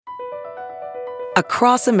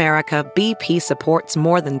Across America, BP supports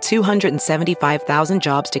more than 275,000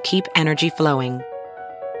 jobs to keep energy flowing.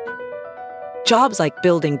 Jobs like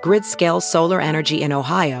building grid-scale solar energy in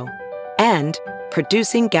Ohio and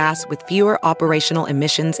producing gas with fewer operational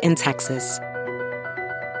emissions in Texas.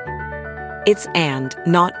 It's and,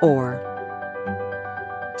 not or.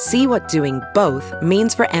 See what doing both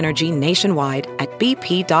means for energy nationwide at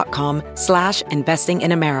bp.com/investing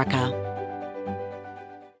in America.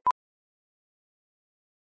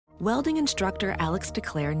 Welding instructor Alex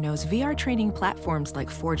DeClaire knows VR training platforms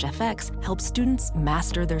like Forge FX help students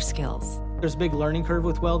master their skills. There's a big learning curve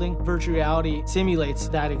with welding. Virtual reality simulates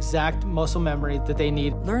that exact muscle memory that they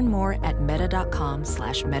need. Learn more at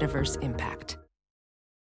meta.com/metaverseimpact.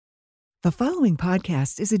 The following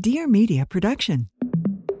podcast is a Dear Media production.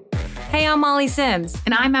 Hey, I'm Molly Sims.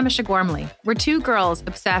 And I'm Emisha Gormley. We're two girls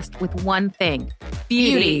obsessed with one thing.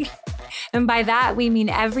 Beauty. And by that, we mean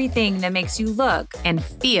everything that makes you look and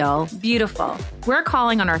feel beautiful. We're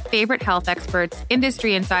calling on our favorite health experts,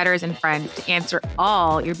 industry insiders, and friends to answer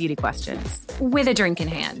all your beauty questions. With a drink in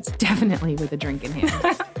hand. Definitely with a drink in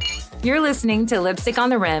hand. You're listening to Lipstick on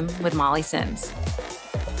the Rim with Molly Sims.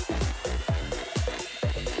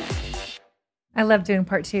 I love doing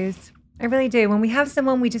part twos. I really do. When we have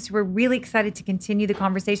someone we're really excited to continue the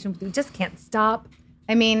conversation with, we just can't stop.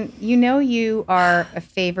 I mean, you are a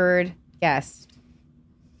favored guest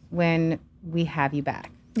when we have you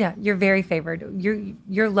back. Yeah, you're very favored.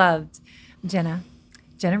 You're loved. Jenna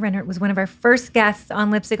Rennert was one of our first guests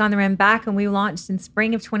on Lipstick on the Rim back when we launched in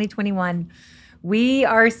spring of 2021. We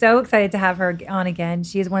are so excited to have her on again.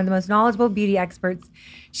 She is one of the most knowledgeable beauty experts.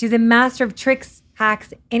 She's a master of tricks,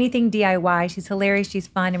 hacks, anything DIY. She's hilarious, she's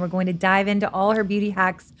fun, and we're going to dive into all her beauty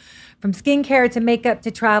hacks from skincare to makeup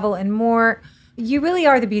to travel and more. You really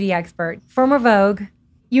are the beauty expert. Former Vogue.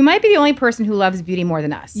 You might be the only person who loves beauty more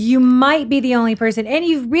than us. You might be the only person. And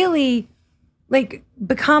you've really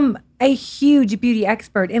become a huge beauty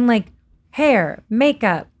expert in hair,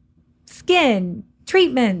 makeup, skin,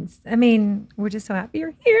 treatments. I mean, we're just so happy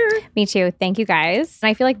you're here. Me too. Thank you guys. And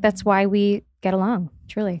I feel like that's why we get along,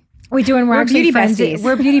 truly. We do, and we're actually beauty friends. besties.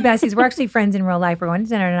 We're beauty besties. We're actually friends in real life. We're going to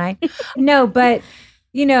dinner tonight. No, but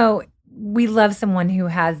we love someone who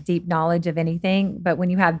has deep knowledge of anything. But when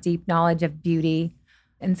you have deep knowledge of beauty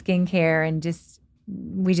and skincare and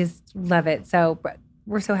we just love it. So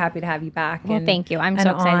we're so happy to have you back. Well, thank you. I'm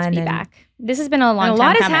so excited to be back. This has been a long time coming. A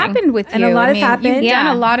lot has coming. happened with you. And a lot has happened. You've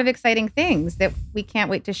done a lot of exciting things that we can't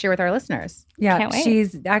wait to share with our listeners. Yeah, Can't wait.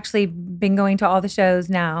 She's actually been going to all the shows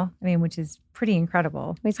now. I mean, which is pretty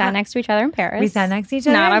incredible. We sat next to each other in Paris. We sat next to each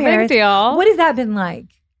other Not in a Paris. big deal. What has that been like?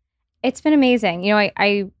 It's been amazing.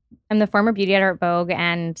 I am the former beauty editor at Vogue,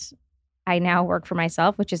 and I now work for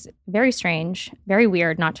myself, which is very strange, very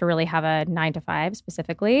weird not to really have a 9-to-5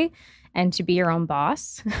 specifically and to be your own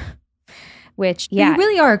boss. Which, You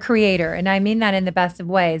really are a creator. And I mean that in the best of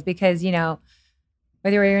ways because, whether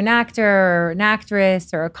you're an actor or an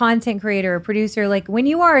actress or a content creator or producer, when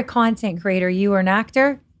you are a content creator, you are an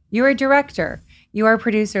actor, you're a director, you are a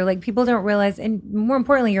producer. People don't realize, and more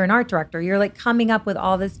importantly, you're an art director. You're coming up with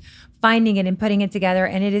all this, finding it and putting it together.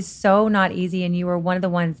 And it is so not easy. And you are one of the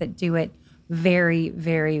ones that do it very,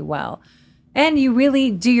 very well. And you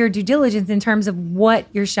really do your due diligence in terms of what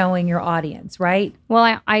you're showing your audience, right?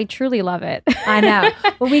 Well, I truly love it. I know.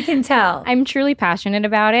 Well, we can tell. I'm truly passionate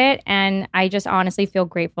about it. And I just honestly feel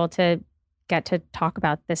grateful to get to talk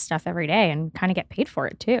about this stuff every day and kind of get paid for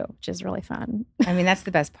it too, which is really fun. I mean, that's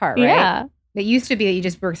the best part, right? Yeah. It used to be that you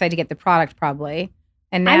just were excited to get the product probably.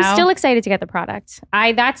 And now I'm still excited to get the product.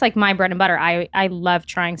 That's my bread and butter. I love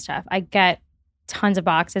trying stuff. I get tons of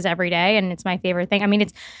boxes every day and it's my favorite thing. I mean,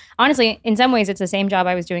 it's honestly, in some ways, it's the same job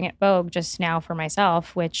I was doing at Vogue, just now for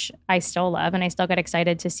myself, which I still love. And I still get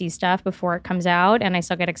excited to see stuff before it comes out. And I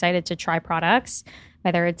still get excited to try products,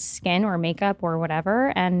 whether it's skin or makeup or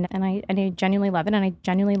whatever. And I genuinely love it. And I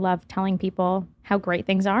genuinely love telling people how great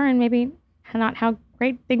things are and maybe not how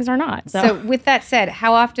great things are not. So with that said,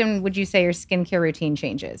 how often would you say your skincare routine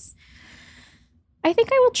changes? I think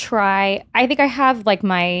I will try. I think I have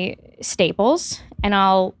my staples and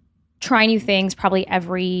I'll try new things probably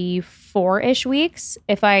every 4-ish weeks.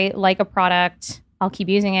 If I like a product, I'll keep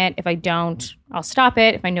using it. If I don't, I'll stop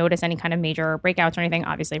it. If I notice any kind of major breakouts or anything,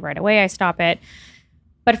 obviously right away I stop it.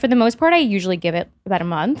 But for the most part, I usually give it about a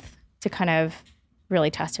month to kind of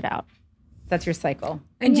really test it out. That's your cycle.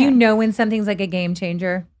 And do you know when something's a game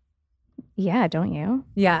changer? Yeah, don't you?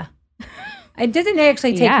 Yeah. It doesn't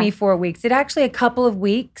actually take me 4 weeks. It actually a couple of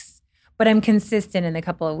weeks, but I'm consistent in a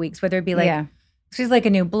couple of weeks, whether it be she's like a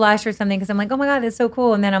new blush or something because I'm like, oh my God, that's so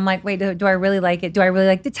cool. And then I'm like, wait, do I really like it? Do I really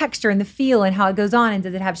like the texture and the feel and how it goes on? And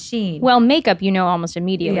does it have sheen? Well, makeup, you know almost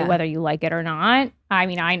immediately Yeah. whether you like it or not. I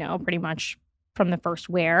mean, I know pretty much from the first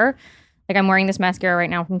wear. Like I'm wearing this mascara right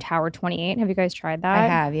now from Tower 28. Have you guys tried that? I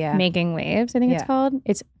have, yeah. Making Waves, I think it's Yeah. it's called.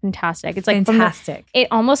 It's fantastic. It's like fantastic. it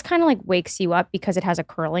almost kind of like wakes you up because it has a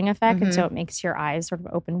curling effect. And so it makes your eyes sort of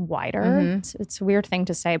open wider. It's a weird thing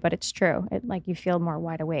to say, but it's true. It like you feel more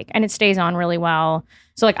wide awake and it stays on really well.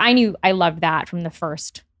 So like I knew I loved that from the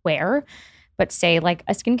first wear. But say like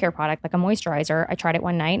a skincare product, like a moisturizer, I tried it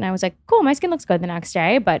one night and I was like, cool, my skin looks good the next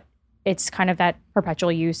day. But it's kind of that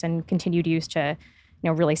perpetual use and continued use to,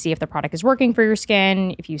 really see if the product is working for your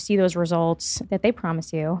skin, if you see those results that they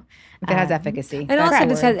promise you. If it has efficacy. And also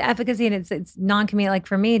this has efficacy and it's non-comedogenic. Like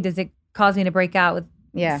for me, does it cause me to break out with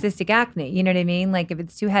cystic acne? You know what I mean? Like if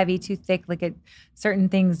it's too heavy, too thick, like certain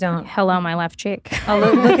things don't. Hello, my left cheek. Hello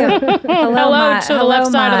to the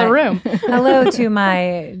left side of the room. Hello to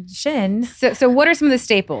my shin. So what are some of the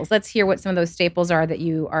staples? Let's hear what some of those staples are that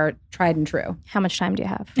you are tried and true. How much time do you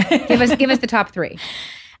have? Give us the top 3.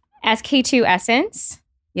 SK2 Essence.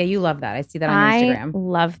 Yeah, you love that. I see that on Instagram. I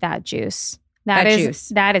love that juice. That is juice.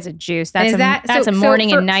 That is a juice. That's that's a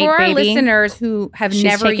morning and night, for baby. For our listeners who have She's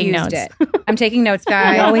never taking used notes. it. I'm taking notes,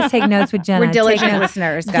 guys. I always take notes with Jenna. We're diligent Take notes.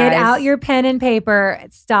 listeners, guys. Get out your pen and paper.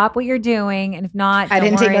 Stop what you're doing. And if not, I don't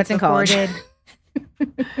didn't take worry, notes in it's college.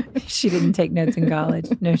 recorded. She didn't take notes in college.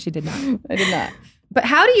 No, she did not. I did not. But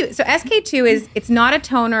how do you? So SK2 it's not a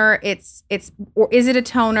toner. Or is it a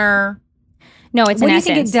toner? No, it's what an do you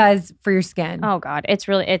essence. think it does for your skin? Oh God,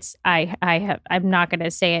 I'm not going to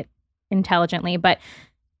say it intelligently, but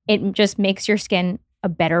it just makes your skin a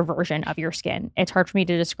better version of your skin. It's hard for me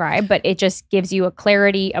to describe, but it just gives you a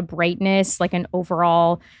clarity, a brightness, like an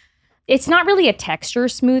overall. It's not really a texture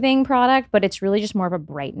smoothing product, but it's really just more of a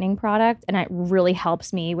brightening product. And it really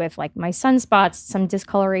helps me with like my sunspots, some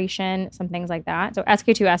discoloration, some things like that. So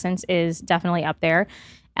SK2 Essence is definitely up there.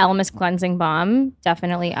 Elemis Cleansing Balm,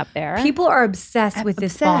 definitely up there. People are obsessed with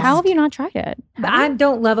this balm. How have you not tried it? I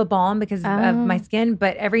don't love a balm because of my skin,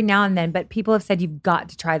 but every now and then. But people have said you've got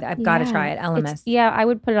to try that. I've got to try it. Elemis. I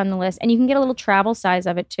would put it on the list, and you can get a little travel size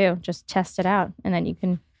of it too. Just test it out, and then you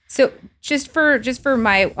can. So just for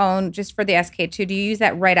my own, just for the SK2, do you use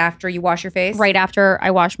that right after you wash your face? Right after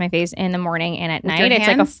I wash my face in the morning and at night. It's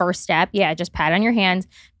like a first step. Yeah, just pat it on your hands,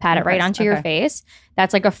 pat it right onto your face.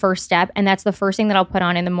 That's like a first step. And that's the first thing that I'll put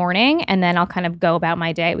on in the morning. And then I'll kind of go about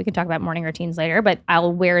my day. We can talk about morning routines later, but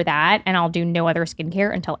I'll wear that and I'll do no other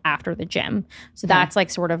skincare until after the gym. So that's like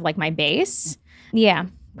sort of like my base. Yeah.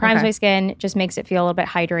 Primes my skin, just makes it feel a little bit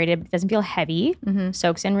hydrated. It doesn't feel heavy.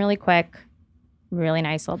 Soaks in really quick. Really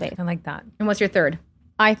nice little base. I like that. And what's your third?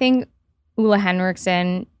 I think Ulla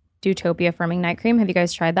Henriksen Dewtopia Firming Night Cream. Have you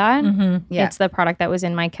guys tried that? Yeah. It's the product that was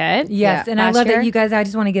in my kit. Yes. And I last love year. that you guys, I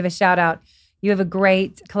just want to give a shout out. You have a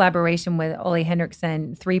great collaboration with Ole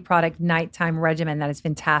Henriksen 3-product nighttime regimen. That is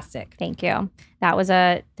fantastic. Thank you. That was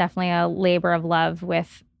definitely a labor of love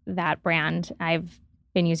with that brand. I've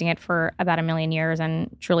been using it for about 1 million years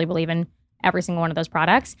and truly believe in every single one of those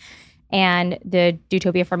products. And the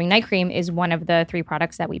Dewtopia Firming Night Cream is one of the 3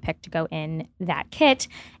 products that we picked to go in that kit.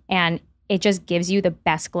 And it just gives you the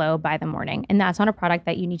best glow by the morning. And that's not a product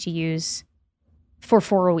that you need to use for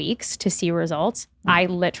 4 weeks to see results. I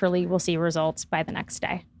literally will see results by the next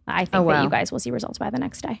day. I think that you guys will see results by the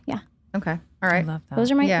next day. Yeah. Okay. All right. I love that.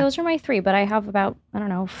 Those are my 3, but I have about,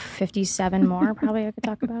 57 more probably I could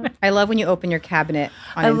talk about. I love when you open your cabinet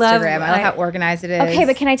on Instagram. I love how organized it is. Okay,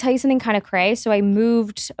 but can I tell you something kind of cray? So I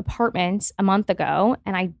moved apartments a month ago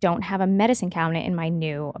and I don't have a medicine cabinet in my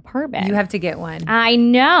new apartment. You have to get one. I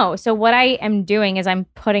know. So what I am doing is I'm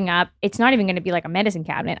putting up, it's not even going to be like a medicine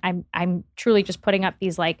cabinet. I'm truly just putting up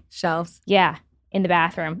these like Shelves. Yeah. In the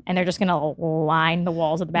bathroom, and they're just gonna line the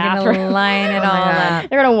walls of the You're bathroom. gonna line it all up.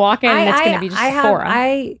 They're gonna walk in, and it's gonna be just Sephora.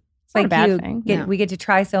 It's not like a bad thing. We get to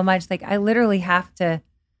try so much. Like I literally have to.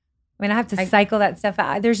 I have to cycle that stuff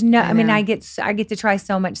out. There's no. I get to try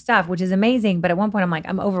so much stuff, which is amazing. But at one point, I'm like,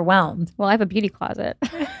 I'm overwhelmed. Well, I have a beauty closet.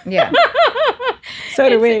 Yeah. So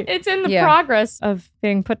do we. It's in the progress of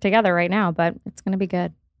being put together right now, but it's gonna be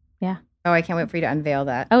good. Yeah. Oh, I can't wait for you to unveil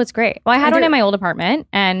that. Oh, it's great. Well, I had one in my old apartment,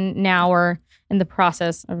 and now we're in the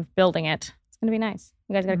process of building it. It's going to be nice.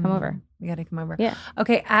 You guys got to come over. We got to come over. Yeah.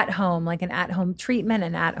 Okay, at home, like an at-home treatment,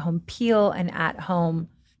 an at-home peel, an at-home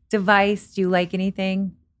device. Do you like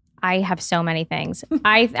anything? I have so many things.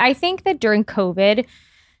 I think that during COVID,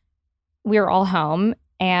 we were all home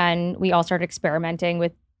and we all started experimenting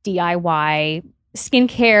with DIY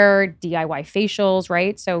skincare, DIY facials,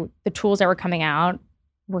 right? So the tools that were coming out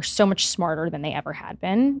were so much smarter than they ever had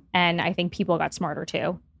been. And I think people got smarter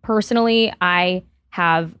too. Personally, I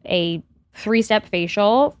have a 3-step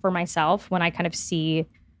facial for myself when I kind of see,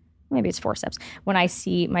 maybe it's 4 steps, when I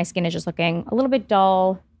see my skin is just looking a little bit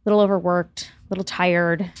dull, a little overworked, a little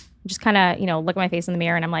tired, just kind of, look at my face in the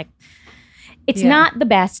mirror and I'm like, it's not the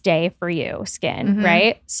best day for you, skin,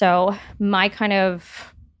 right? So my kind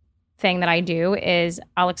of thing that I do is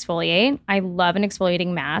I'll exfoliate. I love an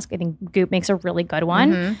exfoliating mask. I think Goop makes a really good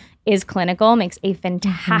one. Is Clinical makes a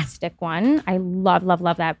fantastic one. I love, love,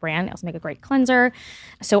 love that brand. They also make a great cleanser.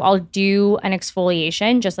 So I'll do an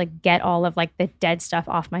exfoliation, just like get all of like the dead stuff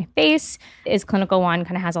off my face. Is Clinical one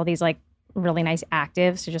kind of has all these like really nice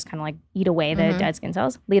actives to just kind of like eat away the dead skin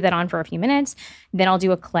cells. Leave that on for a few minutes. Then I'll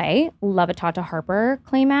do a clay. Love a Tata Harper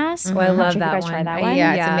clay mask. Oh, I love You that guys one. try that one?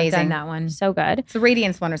 Yeah, it's I've amazing. done that one. So good. It's the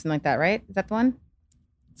Radiance one or something like that, right? Is that the one?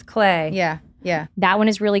 It's clay. Yeah. Yeah. That one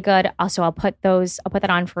is really good. Also, I'll put that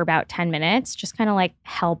on for about 10 minutes. Just kind of like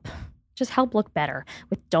help look better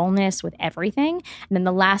with dullness, with everything. And then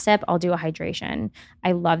the last step, I'll do a hydration.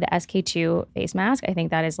 I love the SK2 face mask. I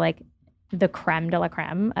think that is like the creme de la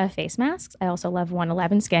creme of face masks. I also love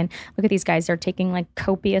 111 Skin. Look at these guys. They're taking like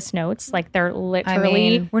copious notes. Like they're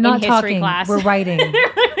literally we're not in history talking. class. We're writing.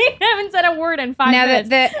 I haven't said a word in 5 Now minutes.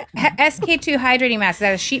 the SK2 hydrating mask, is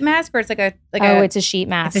that a sheet mask or it's it's a sheet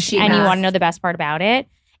mask. It's a sheet and you mask. want to know the best part about it?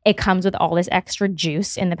 It comes with all this extra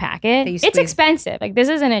juice in the packet. That you It's squeeze. expensive. Like this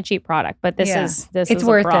isn't a cheap product, but this Yeah. is It's a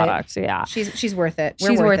worth it. product. Yeah. She's worth it.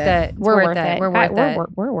 She's worth it. We're worth it. We're worth it.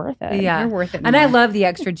 We're worth it. Yeah. You're worth it. And I more. love the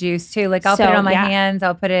extra juice too. Like I'll put it on my hands.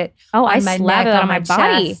 I'll put it Oh, on I my slather neck, that on my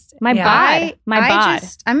body. chest. My bod. My bod.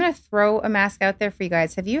 I'm going to throw a mask out there for you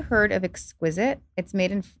guys. Have you heard of Exquisite? It's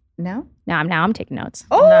made in no? Now I'm taking notes.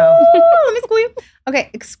 Oh, let me school you.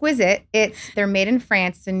 Okay, Exquisite. They're made in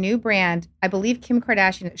France. It's a new brand. I believe Kim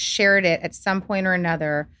Kardashian shared it at some point or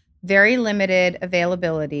another. Very limited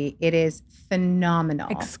availability. It is phenomenal.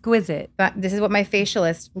 Exquisite. But this is what my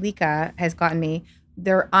facialist, Lika, has gotten me.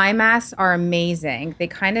 Their eye masks are amazing. They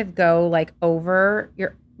kind of go like over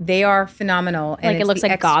your. They are phenomenal. And Like it it's looks the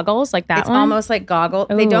like goggles, like that It's one. almost like goggle.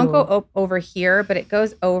 They don't Ooh. go over here, but it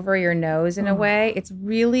goes over your nose in a way. It's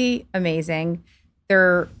really amazing.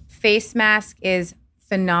 Their face mask is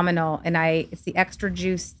phenomenal, and it's the extra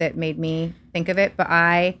juice that made me think of it. But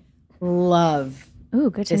I love Ooh,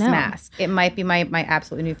 good to this know. mask. It might be my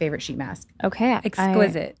absolutely new favorite sheet mask. Okay.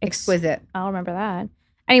 Exquisite. Exquisite. I'll remember that.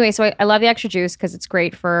 Anyway, so I love the extra juice because it's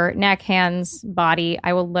great for neck, hands, body.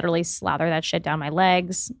 I will literally slather that shit down my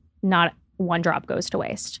legs. Not one drop goes to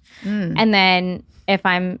waste. And then if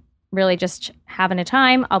I'm really just having a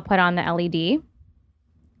time, I'll put on the LED.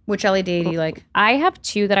 Which LED do you like? I have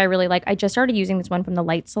 2 that I really like. I just started using this one from the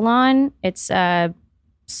Light Salon. It's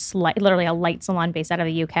literally a light salon based out of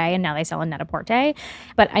the UK, and now they sell in Net-a-Porter.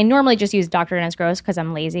 But I normally just use Dr. Dennis Gross because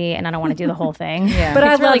I'm lazy and I don't want to do the whole thing. Yeah. But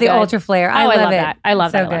I It's love really the good. Ultra Flare. I I love love it. that. I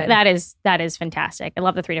love So that. I love good. it. That is fantastic. I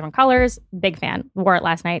love the 3 different colors. Big fan. Wore it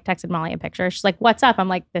last night. Texted Molly a picture. She's like, "What's up?" I'm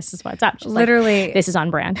like, "This is what's up." She's Literally. like, "This is on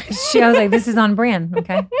brand." I was like, this is on brand.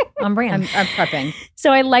 Okay. On brand. I'm prepping.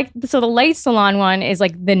 So the Light Salon one is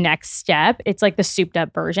like the next step. It's like the souped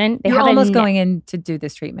up version. You're have almost going in to do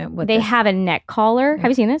this treatment with They this. have a neck collar. Have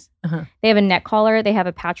you seen this? Uh-huh. They have a neck collar. They have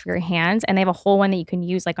a pouch for your hands, and they have a whole one that you can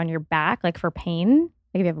use like on your back, like for pain.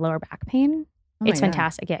 Like if you have lower back pain, Oh my it's God.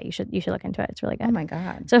 fantastic. Yeah, you should look into it. It's really good. Oh my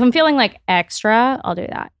God. So if I'm feeling like extra, I'll do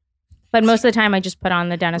that. But most of the time, I just put on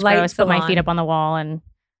the Dennis Light Gross, put my Salon. feet up on the wall, and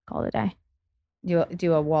call it a day.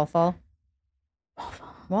 Do a wall fall?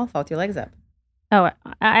 Wall fall with your legs up. Oh,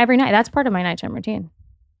 every night. That's part of my nighttime routine.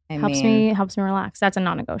 I Helps mean, me relax. That's a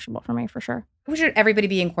non-negotiable for me for sure. what should everybody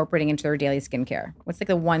be incorporating into their daily skincare? What's like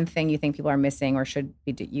the one thing you think people are missing or should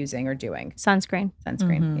be using or doing? Sunscreen,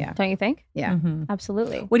 Sunscreen. Mhm. Yeah. don't you think? Yeah. Mhm.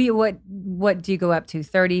 Absolutely. What do you go up to?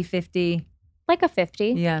 30, 50? Like a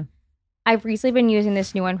 50. Yeah. I've recently been using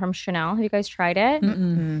this new one from Chanel. Have you guys tried it?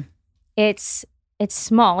 Mm-mm. It's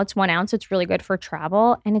small. It's 1 ounce. It's really good for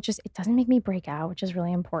travel, and it doesn't make me break out, which is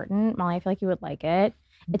really important. Molly, I feel like you would like it.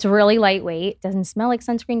 It's really lightweight. Doesn't smell like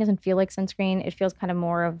sunscreen. Doesn't feel like sunscreen. It feels kind of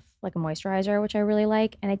more of like a moisturizer, which I really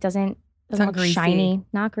like, and it doesn't not look greasy. shiny,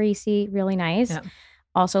 not greasy. Really nice. Yeah.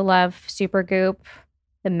 Also love Super Goop.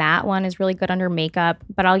 The matte one is really good under makeup,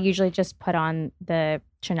 but I'll usually just put on the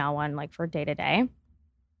Chanel one like for day to day.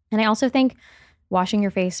 And I also think washing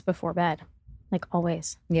your face before bed, like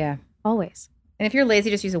always, Yeah. always. And if you're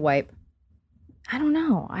lazy, just use a wipe. I don't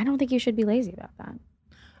know. I don't think you should be lazy about that.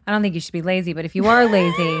 I don't think you should be lazy, but if you are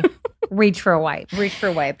lazy, reach for a wipe. Reach for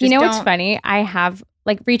a wipe. You Just know what's don't- funny? I have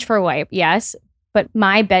like reach for a wipe, yes, but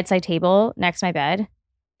my bedside table next to my bed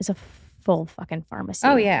is a full fucking pharmacy.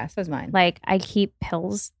 Oh yeah, so is mine. Like I keep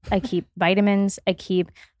pills, I keep vitamins, I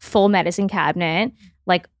keep full medicine cabinet,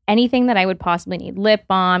 like anything that I would possibly need. Lip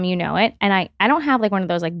balm, you know it. And I don't have like one of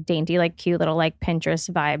those like dainty, like cute little like Pinterest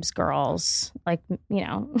vibes girls. Like, you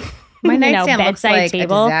know, My nightstand looks bedside like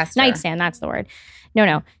table. a disaster. Nightstand, that's the word.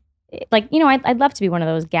 No. Like, you know, I'd love to be one of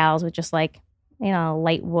those gals with just like, you know,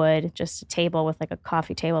 light wood, just a table with like a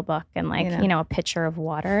coffee table book and like, you know, a pitcher of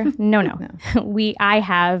water. No. I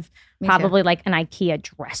have probably like an IKEA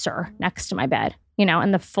dresser next to my bed, you know,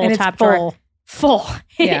 and the full And it's top full. drawer. Full.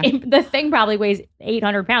 Yeah. The thing probably weighs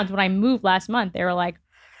 800 pounds. When I moved last month, they were like, I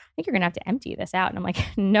think you're going to have to empty this out. And I'm like,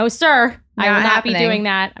 no, sir. I will not be doing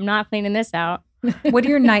that. I'm not cleaning this out. What are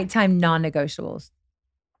your nighttime non-negotiables?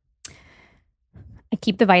 I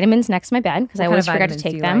keep the vitamins next to my bed because I always forget to vitamins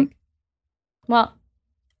take do you them. like? Well,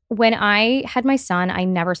 when I had my son, I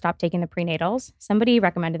never stopped taking the prenatals. Somebody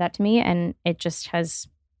recommended that to me, and it just has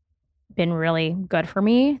been really good for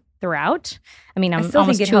me throughout. I mean, I'm still think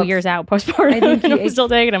almost it 2 helps. years out postpartum. I think I'm still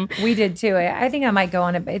taking them. We did too. I think I might go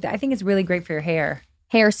on it. I think it's really great for your hair.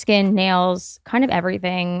 Hair, skin, nails, kind of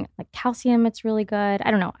everything. Like calcium, it's really good.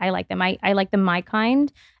 I don't know. I like them. I like them my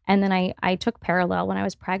kind. And then I took Parallel when I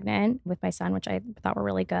was pregnant with my son, which I thought were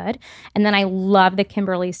really good. And then I love the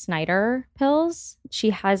Kimberly Snyder pills. She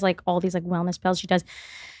has like all these like wellness pills. She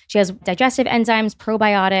has digestive enzymes,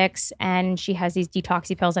 probiotics, and she has these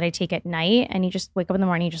detoxy pills that I take at night. And you just wake up in the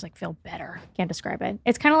morning, you just like feel better. Can't describe it.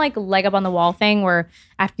 It's kind of like a leg up on the wall thing where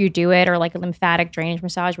after you do it, or like a lymphatic drainage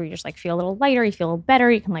massage where you just like feel a little lighter, you feel a little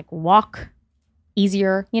better, you can like walk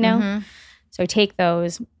easier, you know? Mm-hmm. So I take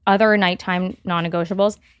those. Other nighttime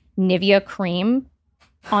non-negotiables, Nivea cream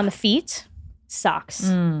on the feet, socks.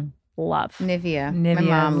 Love. Nivea. Nivea. My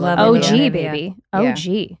mom Love loved OG, Nivea. baby. Yeah.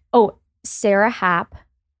 OG. Oh, Sarah Happ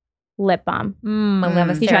lip balm. I love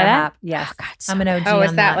a You try Sarah that? Happ. Yes. Oh, God, so I'm an OG Oh, is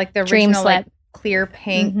on that like the Dream original like Slip. clear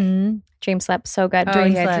pink? Mm-hmm. Dream Slip, so good. Oh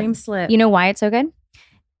Dream yeah, Slip. Dream Slip. You know why it's so good?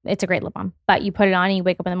 It's a great lip balm. But you put it on and you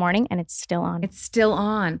wake up in the morning and it's still on. It's still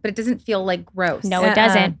on, but it doesn't feel like gross. No, it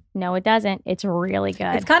doesn't. No, it doesn't. It's really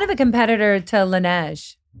good. It's kind of a competitor to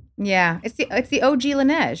Laneige. Yeah, it's the OG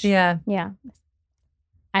Laneige. Yeah. Yeah.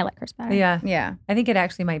 I like hers better. Yeah. Yeah. I think it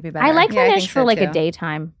actually might be better. I like Yeah, I Laneige think for so, like too. a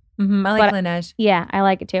daytime. I like but- Laneige. Yeah, I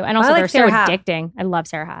like it too. And also like they're so Sarah Happ. addicting. I love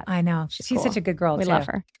Sarah Happ. I know. She's She's cool. such a good girl, We too. love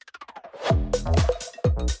her.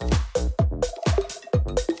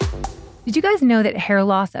 Did you guys know that hair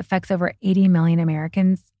loss affects over 80 million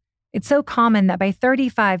Americans? It's so common that by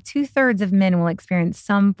 35, 2/3 of men will experience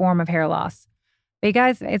some form of hair loss. But you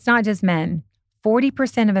guys, it's not just men.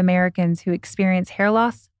 40% of Americans who experience hair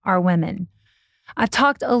loss are women. I've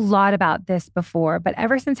talked a lot about this before, but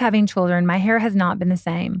ever since having children, my hair has not been the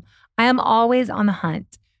same. I am always on the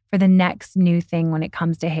hunt for the next new thing when it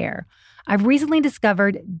comes to hair. I've recently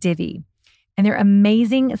discovered Divi and their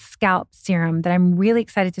amazing scalp serum that I'm really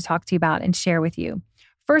excited to talk to you about and share with you.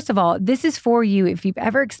 First of all, this is for you if you've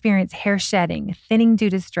ever experienced hair shedding, thinning due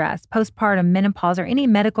to stress, postpartum, menopause, or any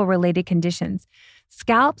medical-related conditions.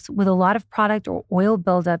 Scalps with a lot of product or oil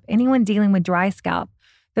buildup, anyone dealing with dry scalp,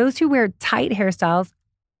 those who wear tight hairstyles,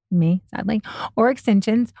 me, sadly, or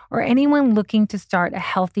extensions, or anyone looking to start a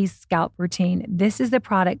healthy scalp routine, this is the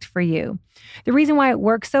product for you. The reason why it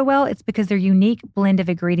works so well is because their unique blend of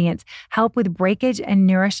ingredients help with breakage and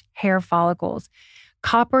nourish hair follicles.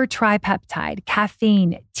 Copper tripeptide,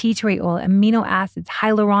 caffeine, tea tree oil, amino acids,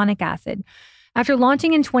 hyaluronic acid. After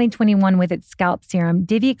launching in 2021 with its scalp serum,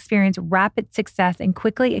 Divi experienced rapid success and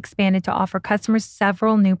quickly expanded to offer customers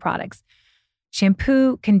several new products: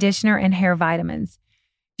 shampoo, conditioner, and hair vitamins.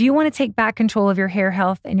 Do you want to take back control of your hair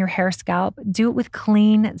health and your hair scalp? Do it with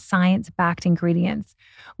clean, science-backed ingredients.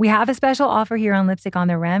 We have a special offer here on Lipstick on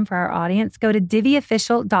the Rim for our audience. Go to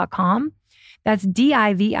diviofficial.com. That's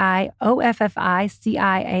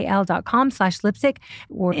DIVIOFFICIAL.com/lipstick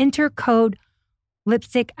or enter code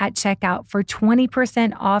lipstick at checkout for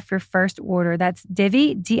 20% off your first order. That's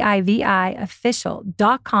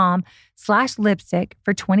DiviOfficial.com/lipstick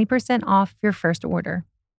for 20% off your first order.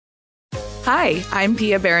 Hi, I'm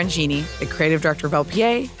Pia Barangini, the creative director of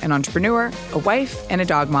LPA, an entrepreneur, a wife, and a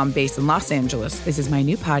dog mom based in Los Angeles. This is my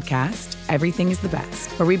new podcast, Everything is the Best,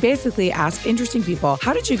 where we basically ask interesting people,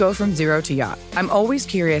 how did you go from zero to yacht? I'm always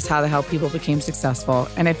curious how the hell people became successful,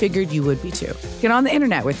 and I figured you would be too. Get on the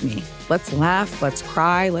internet with me. Let's laugh, let's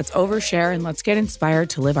cry, let's overshare, and let's get inspired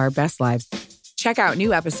to live our best lives. Check out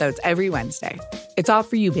new episodes every Wednesday. It's all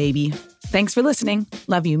for you, baby. Thanks for listening.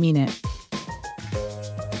 Love you, mean it.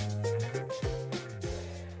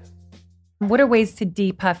 What are ways to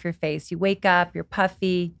depuff your face? You wake up, you're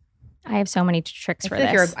puffy. I have so many tricks for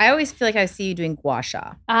I this. I always feel like I see you doing gua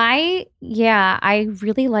sha. I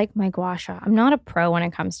really like my gua sha. I'm not a pro when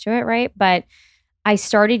it comes to it, right? But I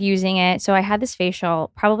started using it. So I had this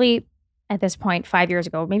facial probably at this point 5 years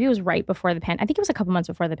ago. Maybe it was right before the I think it was a couple months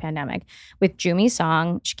before the pandemic with Jumi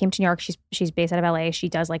Song. She came to New York. She's based out of LA. She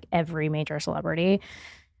does like every major celebrity.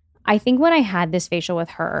 I think when I had this facial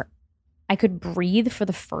with her, I could breathe for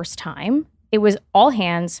the first time. It was all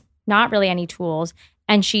hands, not really any tools.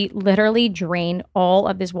 And she literally drained all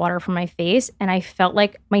of this water from my face. And I felt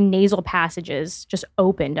like my nasal passages just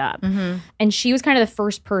opened up. Mm-hmm. And she was kind of the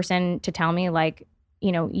first person to tell me, like,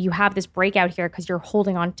 you know, you have this breakout here because you're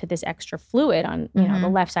holding on to this extra fluid on, you know, the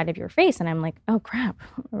left side of your face. And I'm like, oh crap,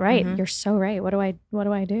 right. You're so right. What do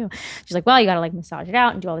I do? She's like, well, you got to like massage it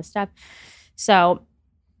out and do all this stuff. So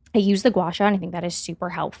I use the gua sha, and I think that is super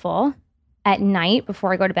helpful. At night,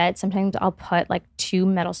 before I go to bed, sometimes I'll put like 2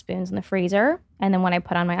 metal spoons in the freezer. And then when I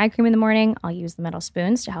put on my eye cream in the morning, I'll use the metal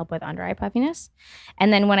spoons to help with under eye puffiness.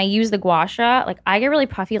 And then when I use the gua sha, like I get really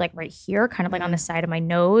puffy like right here, kind of like on the side of my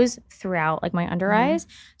nose throughout like my under eyes.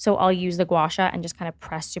 So I'll use the gua sha and just kind of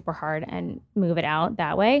press super hard and move it out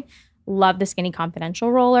that way. Love the Skinny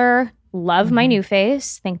Confidential roller. Love my new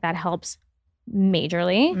face. Think that helps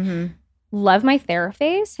majorly. Love my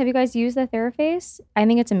TheraFace. Have you guys used the TheraFace? I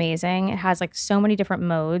think it's amazing. It has like so many different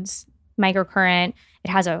modes. Microcurrent. It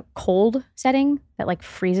has a cold setting that like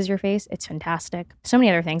freezes your face. It's fantastic. So many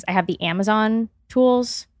other things. I have the Amazon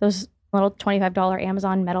tools, those little $25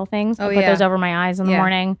 Amazon metal things. I put those over my eyes in the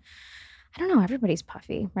morning. I don't know. Everybody's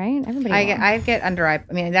puffy, right? I get under eye.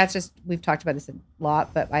 I mean, that's just, we've talked about this a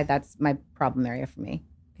lot, but that's my problem area for me.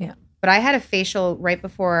 Yeah. But I had a facial right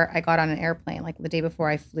before I got on an airplane, like the day before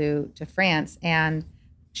I flew to France. And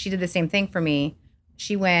she did the same thing for me.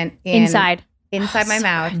 She went inside my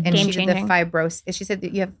mouth, and she did the fibrosis. She said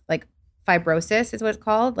that you have like fibrosis is what it's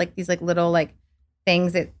called. Like these like little like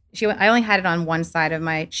things that I only had it on one side of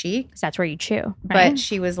my cheek. Because that's where you chew. Right? But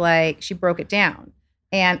she was like, she broke it down.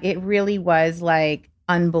 And it really was like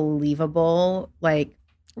unbelievable. Like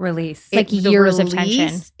release. Like years of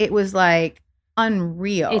tension. It was like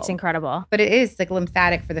unreal. It's incredible. But it is like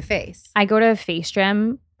lymphatic for the face. I go to a face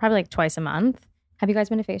gym probably like twice a month. Have you guys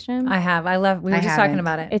been to face gym? I have. We were just talking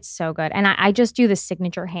about it. It's so good. And I just do the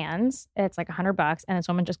signature hands. It's like $100 and this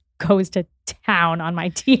woman just goes to town on my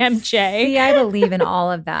TMJ. See, I believe in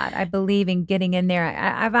all of that. I believe in getting in there.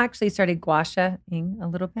 I've actually started gua sha-ing a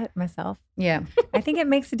little bit myself. Yeah. I think it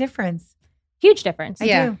makes a difference. Huge difference. I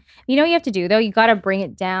do. You know what you have to do though? You got to bring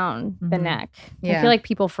it down the neck. Yeah. I feel like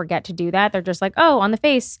people forget to do that. They're just like, oh, on the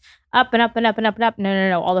face, up and up and up and up and up.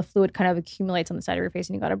 No. All the fluid kind of accumulates on the side of your face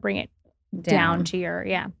and you got to bring it down to your,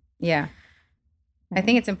 Yeah. I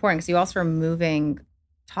think it's important because you also are moving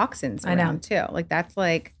toxins around too. Like that's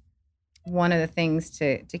like one of the things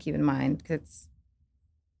to keep in mind because it's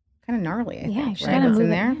kind of gnarly, I think, right? What's in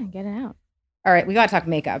there? Yeah, get it out. All right, we got to talk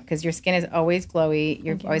makeup because your skin is always glowy.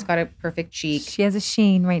 You've always got a perfect cheek. She has a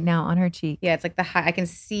sheen right now on her cheek. Yeah, it's like I can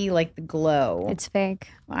see like the glow. It's fake.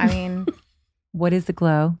 I mean, what is the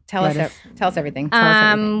glow? Tell us everything. What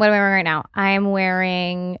am I wearing right now? I'm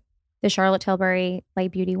wearing the Charlotte Tilbury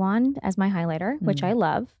Light Beauty Wand as my highlighter, which I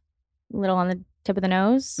love. A little on the tip of the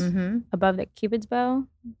nose, above the Cupid's bow,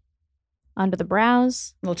 under the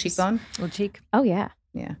brows. Little cheekbone? Little cheek. Oh, yeah.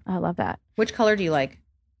 Yeah. I love that. Which color do you like?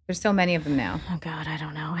 There's so many of them now. Oh, God, I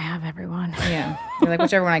don't know. I have everyone. Yeah. You're like,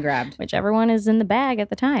 whichever one I grabbed. Whichever one is in the bag at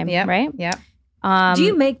the time, right? Yeah. Do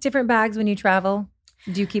you make different bags when you travel?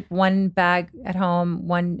 Do you keep one bag at home,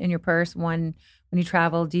 one in your purse, one when you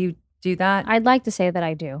travel? Do you do that? I'd like to say that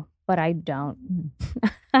I do, but I don't.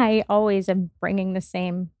 I always am bringing the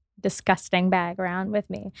same disgusting bag around with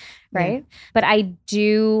me, right? Yeah. But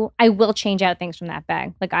I will change out things from that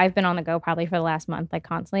bag. Like I've been on the go probably for the last month, like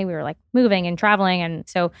constantly. We were like moving and traveling. And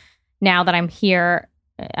so now that I'm here,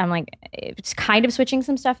 I'm like, it's kind of switching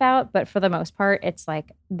some stuff out. But for the most part, it's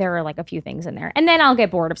like, there are like a few things in there. And then I'll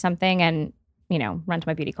get bored of something and, you know, run to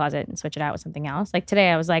my beauty closet and switch it out with something else. Like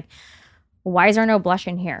today I was like, why is there no blush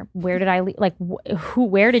in here? Where did I leave? Like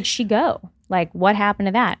where did she go? Like what happened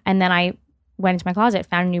to that? And then I went into my closet,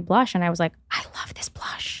 found a new blush, and I was like, I love this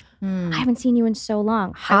blush. I haven't seen you in so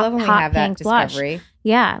long. I love when we have that discovery. Blush.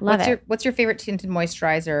 Yeah, love it. What's your favorite tinted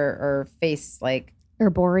moisturizer or face like?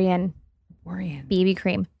 Herborian BB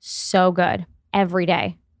cream. So good. Every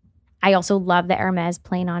day. I also love the Hermes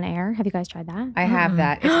Plain on Air. Have you guys tried that? I have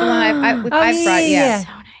that. It's the one I've brought. Yeah. So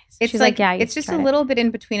nice. It's She's like, yeah, you it's just try a it. little bit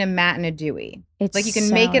in between a matte and a dewy. It's Like you can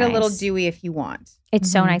so make it a little nice. dewy if you want. It's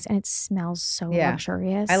so nice and it smells so Yeah.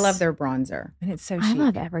 luxurious. I love their bronzer. And it's so I chic.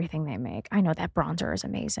 love everything they make. I know that bronzer is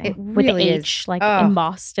amazing. It with really the is. H like Oh.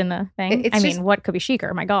 embossed in the thing. It's I just- mean, what could be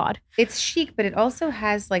chicer? My God. It's chic, but it also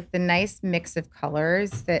has like the nice mix of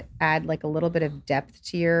colors that add like a little bit of depth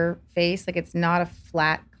to your face. Like it's not a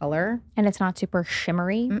flat color. And it's not super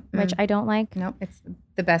shimmery, which I don't like. Nope, it's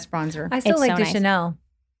the best bronzer. I still It's like so the nice. Chanel.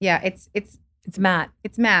 Yeah, it's It's matte.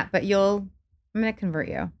 matte, but I'm gonna convert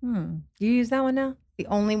you. Do you use that one now? The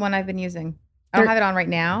only one I've been using. I don't have it on right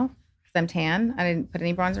now because I'm tan. I didn't put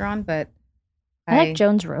any bronzer on, but I like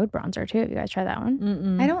Jones Road bronzer too. You guys try that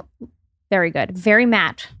one? I don't. Very good. Very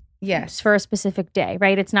matte. Yes. It's for a specific day,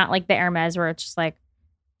 right? It's not like the Hermes where it's just like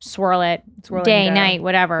swirl it Swirl it day, and go. night,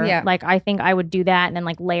 whatever. Yeah. Like I think I would do that and then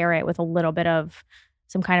like layer it with a little bit of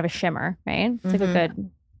some kind of a shimmer, right? It's like a good,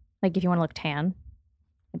 like if you want to look tan,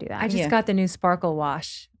 I do that. I just got the new sparkle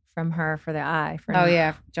wash from her for the eye. For Oh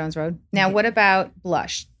yeah, Jones Road. Now, what about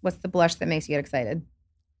blush? What's the blush that makes you get excited?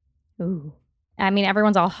 Ooh. I mean,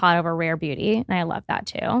 everyone's all hot over Rare Beauty, and I love that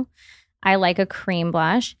too. I like a cream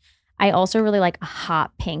blush. I also really like a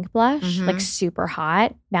hot pink blush, like super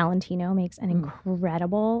hot. Valentino makes an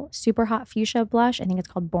incredible super hot fuchsia blush. I think it's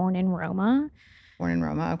called Born in Roma. Born in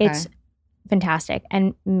Roma. Okay. It's fantastic.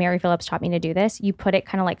 And Mary Phillips taught me to do this. You put it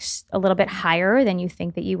kind of like a little bit higher than you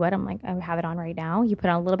think that you would. I'm like, I have it on right now. You put it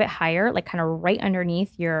on a little bit higher, like kind of right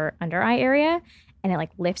underneath your under eye area. And it like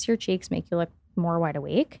lifts your cheeks, make you look more wide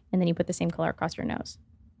awake. And then you put the same color across your nose.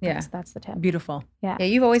 Yeah. That's the tip. Beautiful. Yeah. Yeah,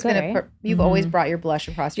 you've always It's been good, right? you've always brought your blush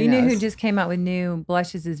across Do your you know nose. who just came out with new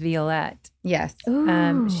blushes is Violette. Yes.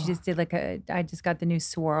 She just did I just got the new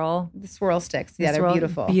swirl. The swirl sticks. The Yeah, they're swirl-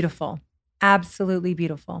 beautiful. Beautiful. Absolutely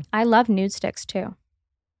beautiful. I love nude sticks too.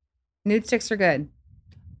 Nude sticks are good.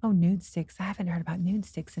 Oh, nude sticks. I haven't heard about nude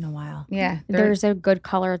sticks in a while. Yeah. There's a good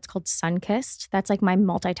color. It's called Sunkissed. That's like my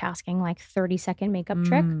multitasking, like 30-second makeup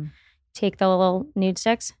trick. Take the little nude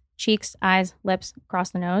sticks, cheeks, eyes, lips, across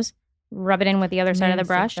the nose, rub it in with the other side of the Nude stick,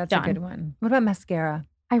 brush. That's Done. a good one. What about mascara?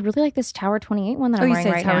 I really like this Tower 28 one that Oh, I'm you wearing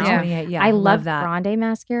said right Tower now. 28. Yeah, I love that. Grande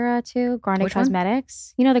mascara too. Grande Which one?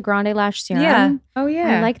 Cosmetics. You know the Grande Lash Serum? Yeah. Oh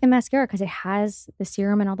yeah. I like the mascara because it has the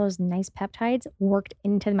serum and all those nice peptides worked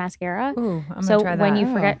into the mascara. Ooh, I'm So gonna try that. when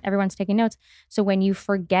you forget, everyone's taking notes. So when you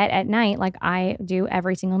forget at night, like I do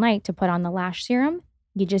every single night to put on the lash serum,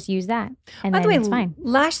 you just use that. And By then the way, it's fine.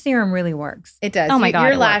 lash serum really works. It does. Oh my God,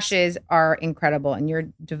 Your it works. lashes are incredible, and you're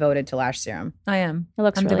devoted to lash serum. I am. It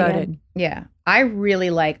looks I'm really devoted. good. Yeah, I really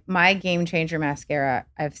like my Game Changer mascara.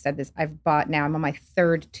 I've said this. I've bought now. I'm on my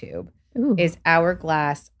third tube. Ooh. Is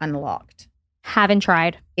Hourglass Unlocked. Haven't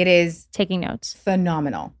tried. It is Taking notes.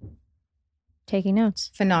 phenomenal. Taking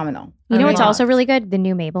notes. Phenomenal. You know what's Unlocked. also really good? The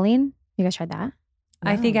new Maybelline. You guys tried that?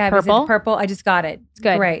 I think I have is it Purple? purple. I just got it. It's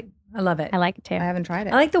good. Great. I love it. I like it too. I haven't tried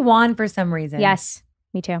it. I like the wand for some reason. Yes,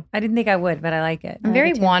 me too. I didn't think I would, but I like it. I'm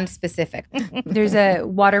very wand specific. There's a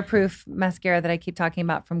waterproof mascara that I keep talking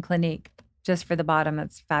about from Clinique, just for the bottom.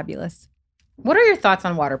 That's fabulous. What are your thoughts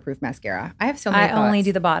on waterproof mascara? I have so many. I only thoughts.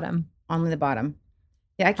 do the bottom. Only the bottom.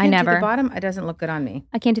 Yeah, I can't do never. the bottom. It doesn't look good on me.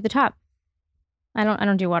 I can't do the top. I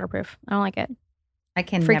don't do waterproof. I don't like it. I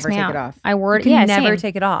can Freaks never me take out. it off. I wore You it. can Yeah, never same.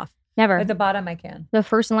 take it off. Never. At the bottom, I can. The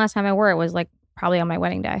first and last time I wore it was like probably on my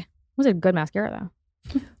wedding day. It was a good mascara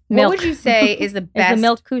though. What Milk. would you say is the It's best? the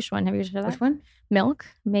Milk Koosh one. Have you tried that? Which one? Milk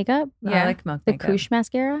makeup. Yeah, I like milk The makeup. Koosh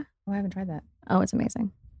mascara. Oh, I haven't tried that. Oh, it's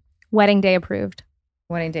amazing. Wedding day approved.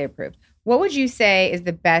 Wedding day approved. What would you say is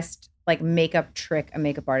the best like makeup trick a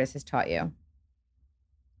makeup artist has taught you?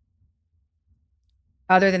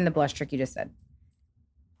 Other than the blush trick you just said.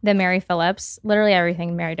 The Mary Phillips, literally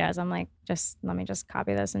everything Mary does. I'm like, let me just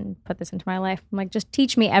copy this and put this into my life. I'm like, just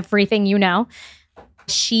teach me everything you know.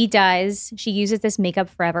 She uses this Makeup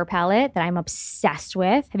Forever palette that I'm obsessed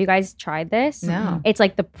with. Have you guys tried this? No. It's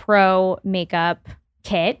like the Pro Makeup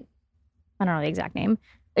Kit. I don't know the exact name.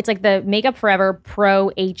 It's like the Makeup Forever Pro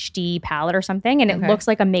HD palette or something. And it Okay. looks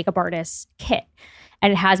like a makeup artist kit.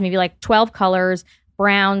 And it has maybe like 12 colors,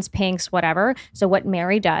 browns, pinks, whatever. So what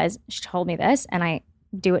Mary does, she told me this, and I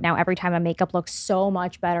do it now every time. My makeup looks so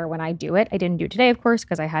much better when I do it. I didn't do it today, of course,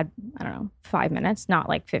 because I had, 5 minutes, not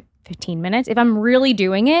like 15 minutes. If I'm really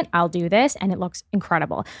doing it, I'll do this, and it looks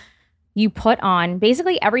incredible. You put on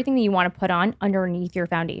basically everything that you want to put on underneath your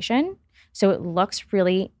foundation. So it looks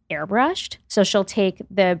really airbrushed. So she'll take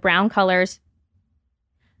the brown colors,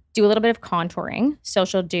 do a little bit of contouring. So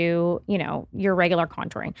she'll do, your regular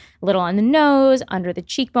contouring. A little on the nose, under the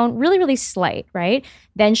cheekbone, really, really slight, right?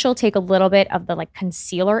 Then she'll take a little bit of the like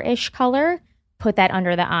concealer-ish color, put that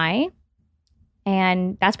under the eye.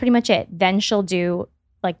 And that's pretty much it. Then she'll do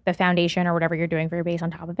like the foundation or whatever you're doing for your base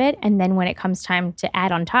on top of it. And then when it comes time to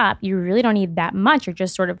add on top, you really don't need that much. You're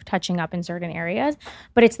just sort of touching up in certain areas.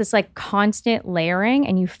 But it's this like constant layering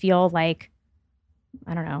and you feel like,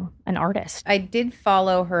 I don't know, an artist. I did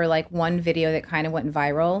follow her like one video that kind of went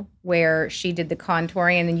viral where she did the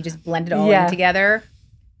contouring and then you just blend it all in together.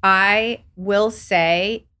 I will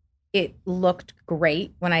say it looked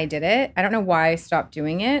great when I did it. I don't know why I stopped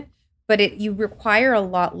doing it, but you require a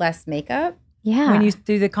lot less makeup. Yeah. When you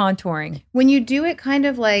do the contouring. When you do it kind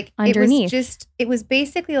of like underneath. It was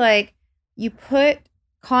basically like you put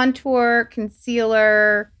contour,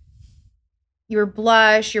 concealer, your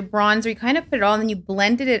blush, your bronzer, you kind of put it all and then you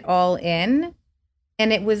blended it all in.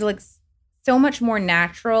 And it was like so much more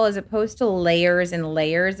natural as opposed to layers and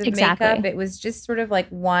layers of makeup. It was just sort of like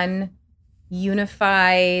one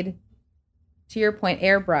unified, to your point,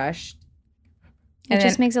 airbrushed. It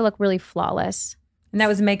just makes it look really flawless. And that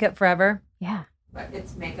was Makeup Forever? Yeah. But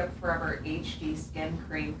it's Makeup Forever HD Skin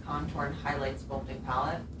Cream Contour and Highlight Sculpting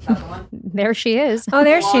Palette. Is that the one? There she is. Oh,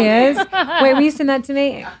 there she is. Wait, will you send that to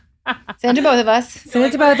me? Send it to both of us. Send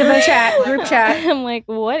it to both of us. Group chat. I'm like,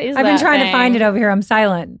 what is that? I've been trying thing? to find it over here. I'm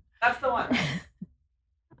silent. That's the one.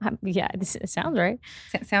 Yeah, it sounds right.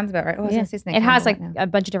 Sounds about right. Oh, yeah. It has like a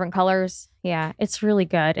bunch of different colors. Yeah, it's really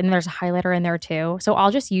good. And there's a highlighter in there too. So I'll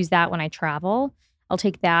just use that when I travel. I'll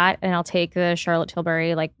take that and I'll take the Charlotte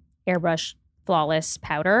Tilbury like airbrush flawless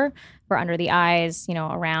powder for under the eyes,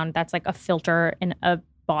 around. That's like a filter in a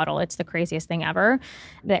bottle. It's the craziest thing ever.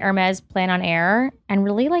 The Hermes Plan on Air and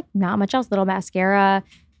really like not much else. Little mascara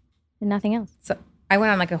and nothing else. So I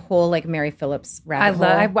went on like a whole like Mary Phillips rabbit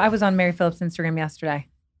hole. I was on Mary Phillips' Instagram yesterday.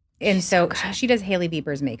 And so she does Hailey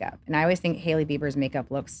Bieber's makeup. And I always think Hailey Bieber's makeup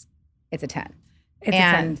it's a 10. It's a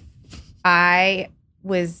 10. I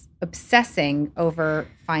was obsessing over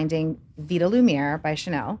finding Vita Lumiere by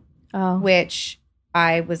Chanel, which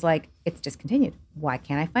I was like, it's discontinued. Why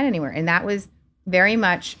can't I find it anywhere? And that was very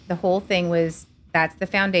much, the whole thing was, that's the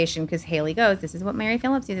foundation because Hailey goes, this is what Mary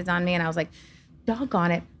Phillips uses on me. And I was like,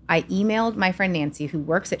 doggone it. I emailed my friend Nancy who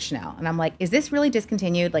works at Chanel. And I'm like, is this really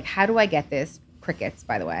discontinued? Like, how do I get this? Crickets,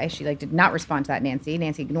 by the way. She did not respond to that, Nancy.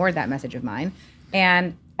 Nancy ignored that message of mine.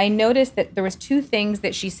 And I noticed that there was two things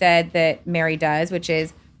that she said that Mary does, which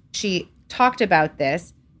is she talked about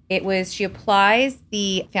this. It was she applies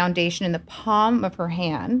the foundation in the palm of her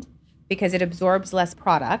hand because it absorbs less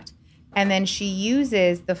product. And then she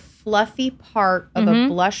uses the fluffy part of a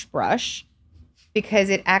blush brush because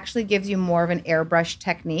it actually gives you more of an airbrush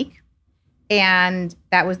technique. And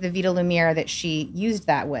that was the Vita Lumiere that she used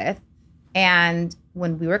that with. And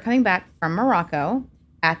when we were coming back from Morocco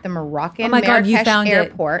at the Moroccan Marrakesh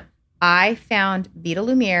airport, I found Vita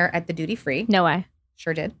Lumiere at the duty free. No way.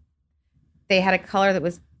 Sure did. They had a color that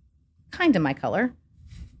was kind of my color.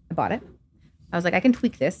 I bought it. I was like, I can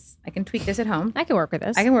tweak this. I can tweak this at home. I can work with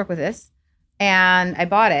this. I can work with this. And I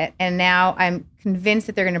bought it. And now I'm convinced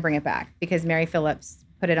that they're going to bring it back because Mary Phillips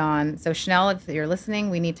put it on. So Chanel, if you're listening,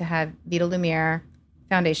 we need to have Vita Lumiere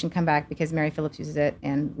foundation come back because Mary Phillips uses it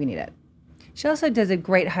and we need it. She also does a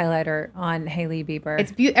great highlighter on Hailey Bieber.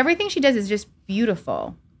 It's everything she does is just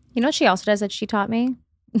beautiful. You know what she also does that she taught me?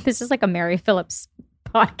 This is like a Mary Phillips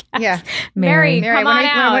podcast. Yeah. Mary, come on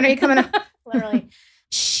out. When are you coming up? Literally.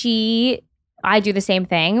 I do the same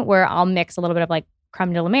thing where I'll mix a little bit of like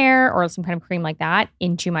creme de la mer or some kind of cream like that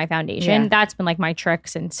into my foundation. Yeah. That's been like my trick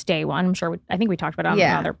since day one. I'm sure I think we talked about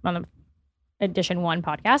it on the edition 1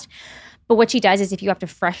 podcast. But what she does is if you have to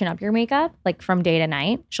freshen up your makeup, like from day to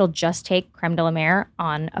night, she'll just take creme de la mer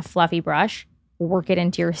on a fluffy brush, work it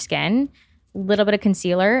into your skin, a little bit of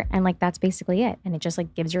concealer, and like that's basically it. And it just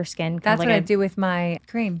like gives your skin That's what I do with my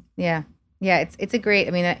cream. Yeah. Yeah, it's a great,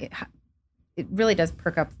 I mean, it really does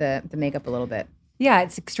perk up the makeup a little bit. Yeah,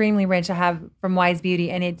 it's extremely rich. I have from Wise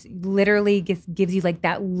Beauty, and it literally gives you like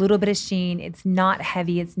that little bit of sheen. It's not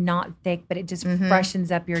heavy, it's not thick, but it just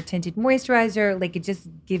freshens up your tinted moisturizer. Like it just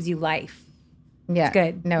gives you life. Yeah, it's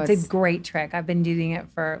good. No, it's a great trick. I've been doing it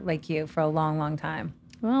for a long, long time.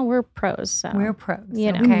 Well, we're pros, so we're pros.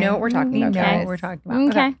 You know. We know what we're talking about. We know what we're talking about.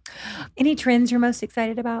 Okay. Any trends you're most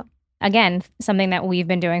excited about? Again, something that we've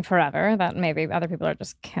been doing forever that maybe other people are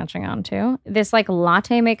just catching on to. This like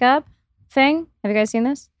latte makeup thing. Have you guys seen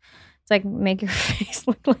this? It's like make your face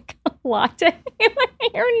look like a latte.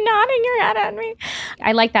 You're nodding your head at me.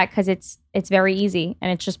 I like that because it's very easy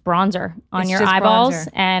and it's just bronzer on your eyeballs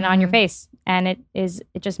and on your face, and it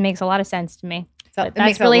just makes a lot makes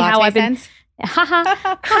a lot of sense.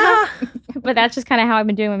 But that's just kind of how I've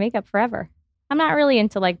been doing my makeup forever. I'm not really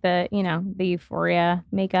into like the Euphoria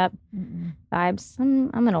makeup vibes.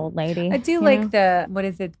 I'm an old lady. I do like the, what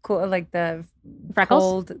is it called? Like the freckles.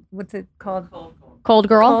 Cold, what's it called? Cold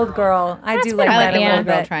girl. Cold girl. I do like I that like the a little cold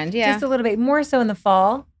girl bit. trend. Yeah. Just a little bit more so in the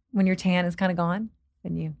fall when your tan is kind of gone.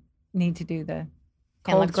 Then you need to do the And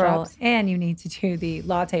cold lip girl drops. and you need to do the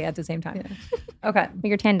latte at the same time. Okay. But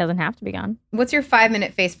your tan doesn't have to be gone. What's your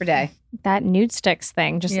 5-minute face per day? That nude sticks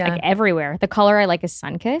thing, just Yeah. like everywhere. The color I like is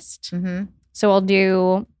sun-kissed. Mm-hmm. So I'll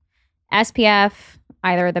do SPF,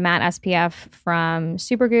 either the matte SPF from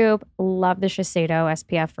Supergoop. Love the Shiseido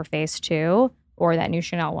SPF for face too, or that new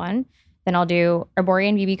Chanel one. Then I'll do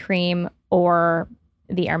Arborian BB cream or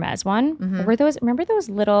the Hermes one. Mhm. Remember those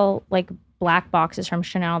little like black boxes from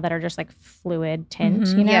Chanel that are just like fluid tint,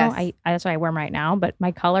 Mhm. you know? Yes. That's what I wear 'em right now. But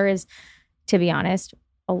my color is, to be honest,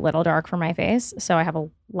 a little dark for my face. So I have a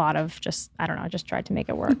lot of just tried to make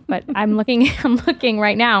it work. But I'm looking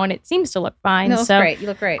right now and it seems to look fine. No, it looks so great. You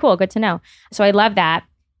look great. cool, good to know. So I love that.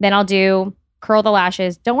 Then I'll do curl the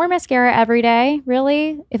lashes. Don't wear mascara every day,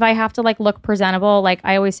 really. If I have to like look presentable, like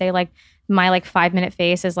I always say, like my like 5-minute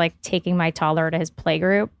face is like taking my toddler to his play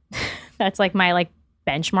group. That's like my like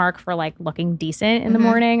benchmark for like looking decent in the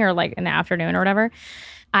morning or like in the afternoon or whatever.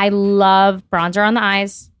 I love bronzer on the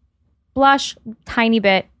eyes, blush, tiny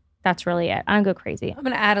bit. That's really it. I don't go crazy. I'm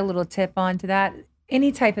going to add a little tip onto that.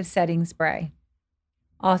 Any type of setting spray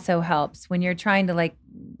also helps when you're trying to like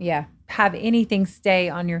Yeah. have anything stay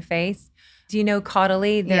on your face. Do you know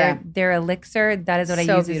Caudalie? Yeah. Their elixir. That is what I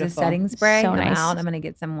So use as a beautiful. setting spray. So I'm nice. out. I'm going to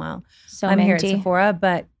get some. Well, So I'm here at minty. Sephora,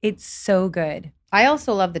 but it's so good. I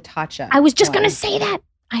also love the Tatcha. I was just one. going to say that.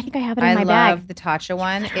 I think I have it in I my love bag. the Tatcha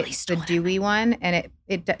one. literally It's the stole it. dewy one, and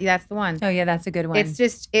that's the one. Oh yeah, that's a good one. It's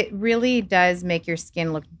just, it really does make your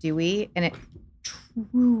skin look dewy, and it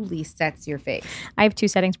truly sets your face. I have 2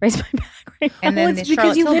 setting sprays in my bag right now. And well, then it's the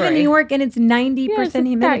because you live in Charlotte New York and it's 90%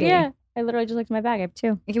 humidity. Yeah. I literally just looked in my bag. I have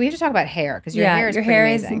 2. Okay, we have to talk about hair because your Yeah, hair is your pretty hair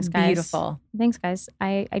amazing. is guys. beautiful. Thanks, guys.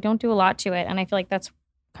 I don't do a lot to it. And I feel like that's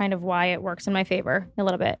kind of why it works in my favor a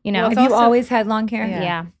little bit, you know? Well, Have it's you also- always had long hair?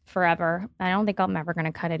 Yeah. Forever. I don't think I'm ever going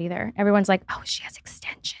to cut it either. Everyone's like, oh, she has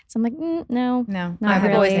extensions. I'm like, no. No, Not I always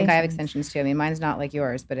really. think I have extensions too. I mean, mine's not like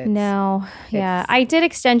yours, but it's No. Yeah. it's- I did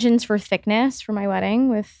extensions for thickness for my wedding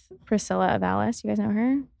with Priscilla Avalis. You guys know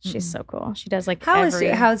her? She's so cool. She does like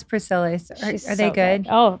How's Priscilla? She's Are they so good?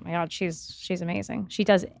 Oh my God. She's amazing. She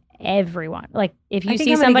does everyone. Like if you I think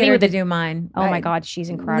see I'm gonna somebody get her with to a do mine. oh my God, she's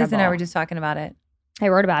incredible. Liz and I were just talking about it. I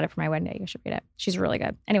wrote about it for my wedding day. You should read it. She's really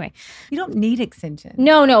good. Anyway, You don't need extensions.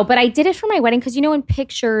 no, but I did it for my wedding because you know in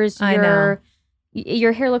pictures I know.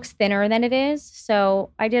 your hair looks thinner than it is. So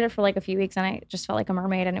I did it for like a few weeks and I just felt like a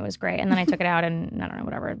mermaid and it was great. And then I took it out and I don't know,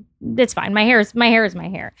 whatever. It's fine. My hair is my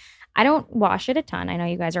hair. I don't wash it a ton. I know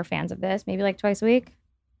you guys are fans of this. Maybe like twice a week.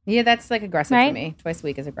 Yeah, that's like aggressive Right? for me. Twice a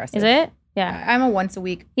week is aggressive. Is it? Yeah. I'm a once a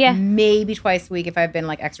week, Yeah. maybe twice a week if I've been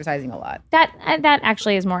like exercising a lot. That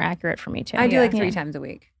actually is more accurate for me too. I do like Yeah. 3 times a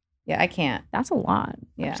week. Yeah, I can't. That's a lot.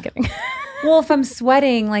 Yeah. I'm just kidding. Well, if I'm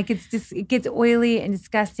sweating, like it gets oily and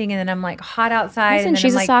disgusting, and then I'm like hot outside. Listen, and then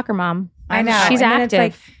she's I'm a like, soccer mom. I know. She's and then it's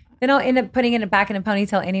active. like, then I'll end up putting it back in a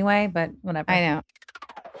ponytail anyway, but whatever. I know.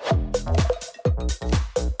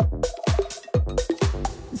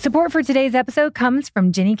 Support for today's episode comes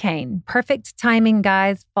from Jenny Kane. Perfect timing,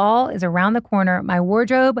 guys. Fall is around the corner. My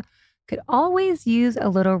wardrobe could always use a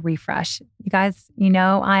little refresh. You guys, you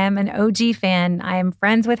know, I am an OG fan. I am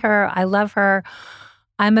friends with her. I love her.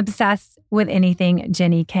 I'm obsessed with anything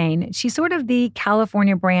Jenny Kane. She's sort of the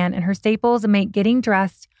California brand, and her staples make getting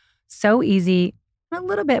dressed so easy and a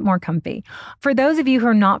little bit more comfy. For those of you who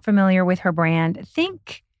are not familiar with her brand,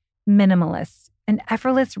 think minimalist and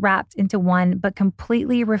effortless wrapped into one, but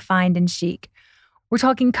completely refined and chic. We're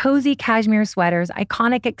talking cozy cashmere sweaters,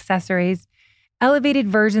 iconic accessories, elevated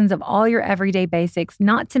versions of all your everyday basics,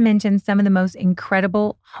 not to mention some of the most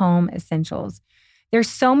incredible home essentials. There's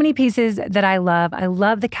so many pieces that I love. I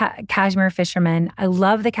love the cashmere fisherman. I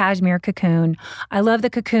love the cashmere cocoon. I love the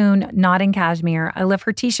cocoon not in cashmere. I love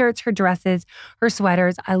her t-shirts, her dresses, her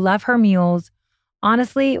sweaters. I love her mules.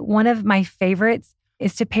 Honestly, one of my favorites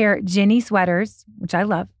is to pair Jenny sweaters, which I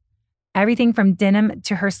love, everything from denim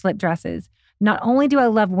to her slip dresses. Not only do I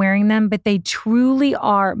love wearing them, but they truly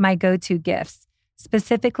are my go-to gifts,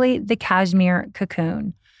 specifically the cashmere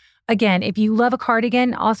cocoon. Again, if you love a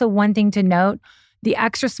cardigan, also one thing to note, the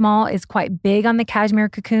extra small is quite big on the cashmere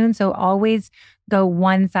cocoon, so always go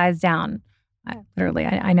one size down.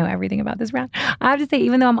 I know everything about this brand. I have to say,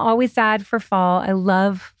 even though I'm always sad for fall, I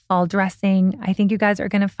love fall dressing. I think you guys are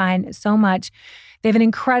going to find so much. They have an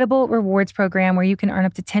incredible rewards program where you can earn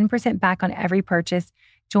up to 10% back on every purchase.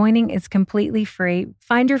 Joining is completely free.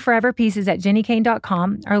 Find your forever pieces at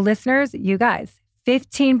jennykane.com. Our listeners, you guys,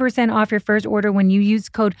 15% off your first order when you use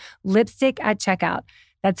code LIPSTICK at checkout.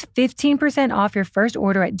 That's 15% off your first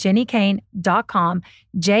order at JennyKayne.com,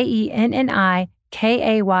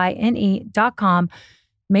 JennyKayne.com.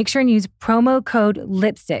 Make sure and use promo code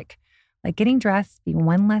LIPSTICK. Like getting dressed, be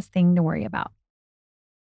one less thing to worry about.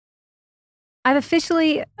 I've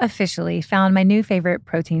officially found my new favorite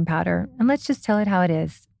protein powder, and let's just tell it how it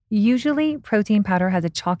is. Usually, protein powder has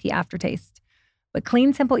a chalky aftertaste, but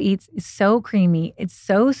Clean Simple Eats is so creamy. It's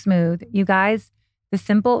so smooth. You guys, the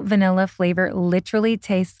simple vanilla flavor literally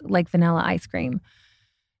tastes like vanilla ice cream.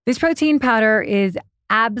 This protein powder is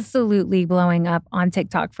absolutely blowing up on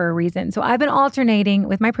TikTok for a reason. So I've been alternating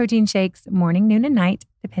with my protein shakes morning, noon, and night,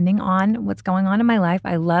 depending on what's going on in my life.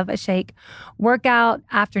 I love a shake, workout,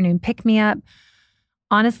 afternoon pick-me-up.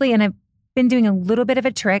 Honestly, and I've been doing a little bit of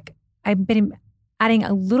a trick. I've been adding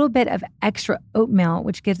a little bit of extra oatmeal,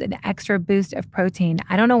 which gives an extra boost of protein.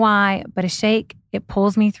 I don't know why, but a shake, it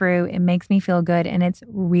pulls me through. It makes me feel good, and it's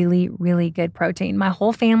really, really good protein. My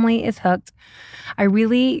whole family is hooked. I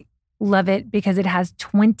really love it because it has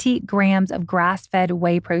 20 grams of grass-fed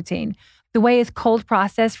whey protein. The whey is cold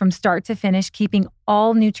processed from start to finish, keeping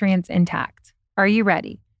all nutrients intact. Are you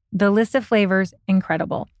ready? The list of flavors,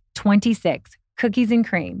 incredible. 26, cookies and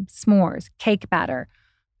cream, s'mores, cake batter.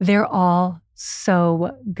 They're all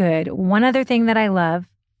so good. One other thing that I love,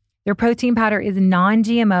 their protein powder is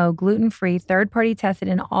non-GMO, gluten-free, third-party tested,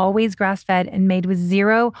 and always grass-fed and made with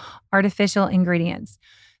 0 artificial ingredients.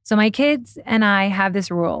 So my kids and I have this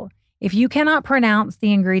rule. If you cannot pronounce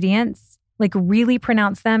the ingredients, like really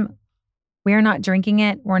pronounce them, we're not drinking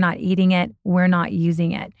it, we're not eating it, we're not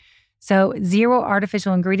using it. So 0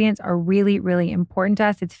 artificial ingredients are really, really important to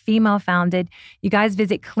us. It's female founded. You guys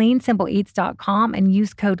visit cleansimpleeats.com and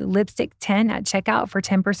use code LIPSTICK10 at checkout for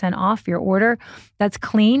 10% off your order. That's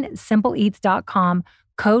cleansimpleeats.com,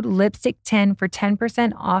 code LIPSTICK10 for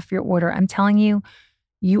 10% off your order. I'm telling you,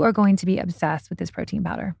 you are going to be obsessed with this protein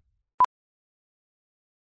powder.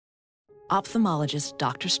 Ophthalmologist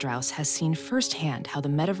Dr. Strauss has seen firsthand how the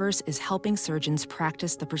metaverse is helping surgeons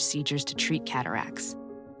practice the procedures to treat cataracts.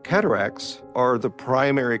 Cataracts are the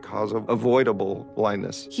primary cause of avoidable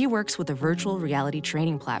blindness. He works with a virtual reality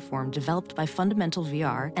training platform developed by Fundamental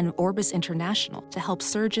VR and Orbis International to help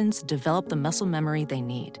surgeons develop the muscle memory they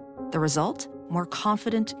need. The result? More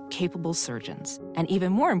confident, capable surgeons. And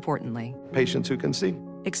even more importantly, patients who can see.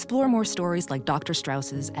 Explore more stories like Dr.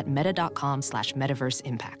 Strauss's at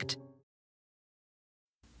meta.com/metaverseimpact.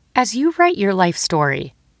 As you write your life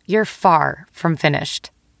story, you're far from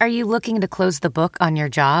finished. Are you looking to close the book on your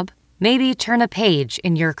job? Maybe turn a page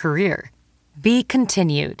in your career? Be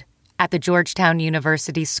continued at the Georgetown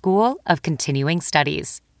University School of Continuing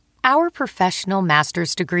Studies. Our professional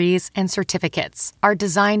master's degrees and certificates are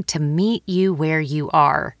designed to meet you where you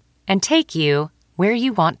are and take you where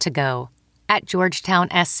you want to go. At Georgetown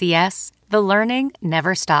SCS, the learning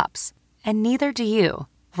never stops, and neither do you.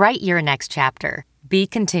 Write your next chapter. Be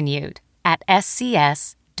continued at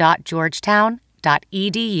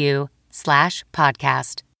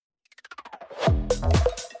scs.georgetown.edu/podcast.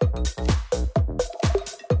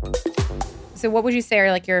 So what would you say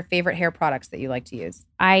are like your favorite hair products that you like to use?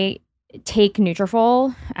 I take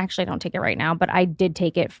Nutrafol. Actually, I don't take it right now, but I did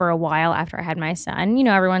take it for a while after I had my son. You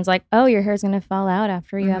know, everyone's like, oh, your hair's going to fall out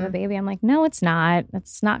after you have a baby. I'm like, no, it's not.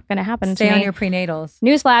 That's not going to happen to me. Stay on your prenatals.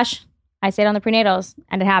 Newsflash. I stayed on the prenatals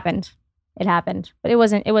and it happened. It happened, but it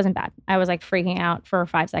wasn't bad. I was like freaking out for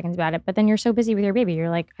 5 seconds about it. But then you're so busy with your baby. You're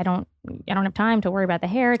like, I don't have time to worry about the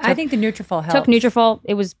hair. I think the Nutrafol helps. Took Nutrafol.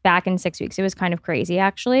 It was back in 6 weeks. It was kind of crazy,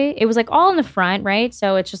 actually. It was like all in the front, right?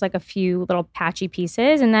 So it's just like a few little patchy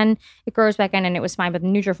pieces and then it grows back in and it was fine. But the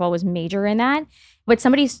Nutrafol was major in that. But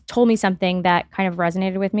somebody told me something that kind of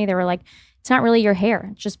resonated with me. They were like, it's not really your hair.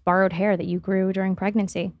 It's just borrowed hair that you grew during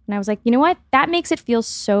pregnancy. And I was like, you know what? That makes it feel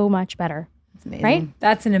so much better. Amazing. Right?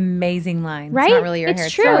 That's an amazing line. Right? It's not really your hair.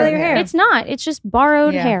 It's true. It's not really your hair. It's not. It's just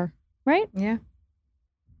borrowed hair. Right? Yeah.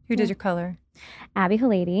 Who did your color? Abby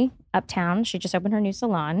Halady, Uptown. She just opened her new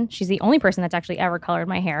salon. She's the only person that's actually ever colored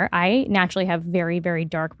my hair. I naturally have very, very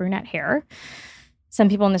dark brunette hair. Some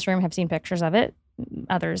people in this room have seen pictures of it.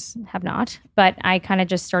 Others have not. But I kind of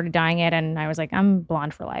just started dyeing it and I was like, I'm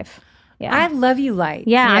blonde for life. Yeah. I love you light.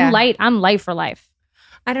 Yeah, I'm light. I'm light for life.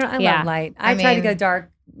 I love light. I tried to go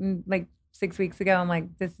dark like 6 weeks ago. I'm like,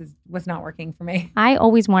 was not working for me. I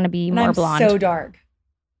always want to be more blonde. So dark.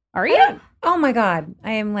 Are you? Oh my God.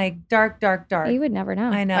 I am like dark, dark, dark. You would never know.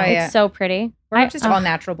 I know. Oh, yeah. It's so pretty. We're just all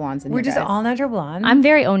natural blondes. We're just all natural blondes. I'm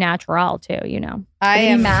very au naturel too, you know.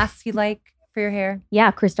 Any masks you like for your hair? Yeah,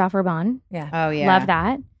 Christopher Bon. Yeah. Oh yeah. Love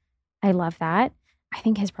that. I love that. I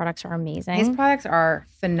think his products are amazing. His products are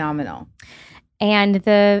phenomenal. And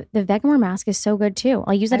the Vegamore mask is so good too.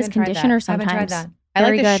 I'll use that as conditioner sometimes. I haven't tried that. I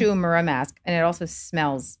like the good. Shu-Uemura mask, and it also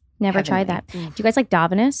smells. Never tried heavenly. that. Do you guys like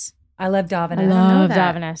Davenus? I love Davenus. I know love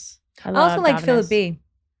that. Davenus. I also like Philip B.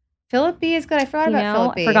 Philip B is good. I forgot about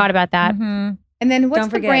Philip B. I forgot about that. Mm-hmm. And then what's Don't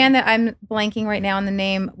the forget. brand that I'm blanking right now on the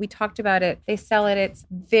name? We talked about it. They sell it. It's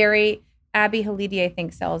very, Abby Halidi, I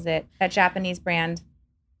think, sells it. That Japanese brand.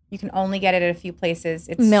 You can only get it at a few places.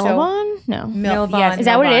 It's Milbon? No. Milbon. Yes, Is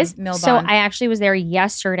that what it is? Milbon. So I actually was there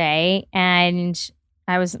yesterday and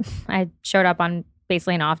I showed up on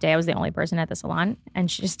basically an off day. I was the only person at the salon and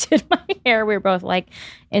she just did my hair. We were both like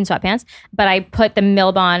in sweatpants, but I put the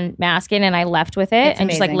Milbon mask in and I left with it and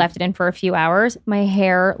just like left it in for a few hours. My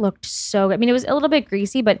hair looked so good. I mean, it was a little bit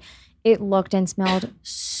greasy, but it looked and smelled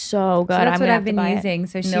so good. So that's what I've been buy using.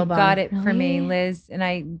 So she Milbon. got it for me, Liz, and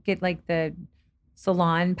I get like the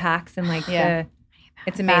salon packs and like the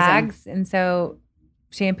it's amazing. bags. And so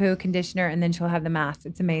shampoo, conditioner, and then she'll have the mask.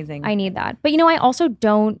 It's amazing. I need that. But I also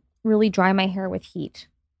don't really dry my hair with heat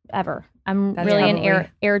ever. I'm That's really probably- an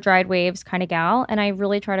air dried waves kind of gal, and I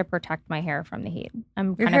really try to protect my hair from the heat. I'm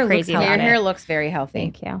Your kind hair of looks crazy healthy. about Your it. hair looks very healthy.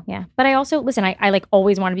 Thank you. Yeah. But I also, listen, I like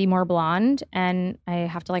always want to be more blonde and I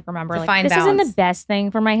have to like remember It's a like fine this isn't balance. the best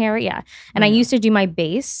thing for my hair. Yeah. And I used to do my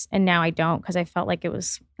base and now I don't because I felt like it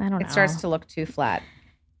was, I don't know. It starts to look too flat.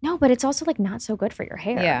 No, but it's also like not so good for your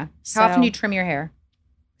hair. Yeah. So, How often do you trim your hair?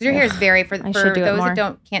 Because your hair is very, for I should do it those more.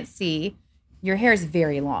 that can't see, your hair is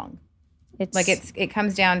very long. It's Like it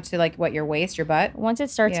comes down to like what, your waist, your butt? once it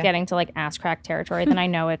starts Yeah. getting to like ass crack territory, then I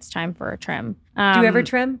know it's time for a trim. Do you ever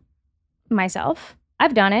trim? Myself?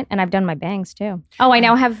 I've done it and I've done my bangs too. Oh, I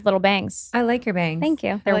now have little bangs. I like your bangs. Thank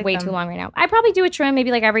you. They're like way them. too long right now. I probably do a trim maybe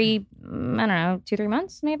like every, I don't know, 2-3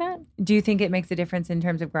 months, maybe. Do you think it makes a difference in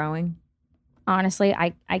terms of growing? Honestly,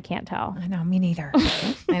 I can't tell. I know, me neither.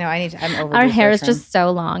 I know. I'm over. Our hair is just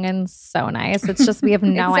so long and so nice. It's just, we have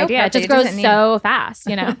no It's so idea. It puffy. just It grows doesn't need- so fast,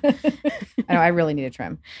 I know. I really need a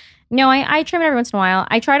trim. No, I trim it every once in a while.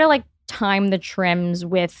 I try to like time the trims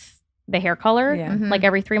with the hair color, Yeah. Mhm. like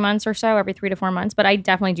every 3 months or so, every 3 to 4 months. But I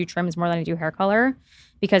definitely do trims more than I do hair color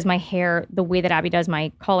because my hair, the way that Abby does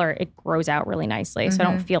my color, it grows out really nicely. So I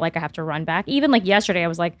don't feel like I have to run back. Even like yesterday, I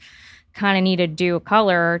was like, kind of need to do a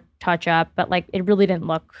color touch up, but like it really didn't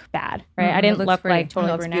look bad, right? Mhm. I It didn't looks look pretty. like totally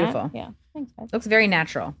It looks brunette. beautiful. Yeah, thanks, guys. Looks very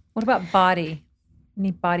natural. What about body?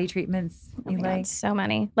 Any body treatments Oh you my God, like? so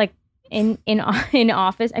many. Like in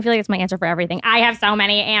office, I feel like it's my answer for everything. I have so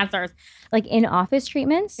many answers. Like in office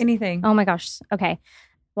treatments. Anything? Oh my gosh. Okay.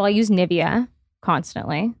 Well, I use Nivea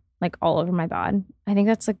constantly, like all over my bod. I think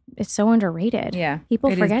that's like it's so underrated. Yeah. People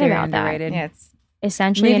It is forget very about underrated. Yeah. It's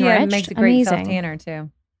Essentially Nivea enriched. makes a great Amazing. self tanner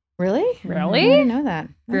too. really, Really? I didn't know that.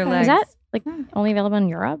 For your Okay. legs. Is that like only available in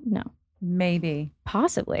Europe? No. Maybe.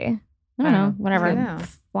 Possibly. I I don't don't know. know. Whatever. I don't know.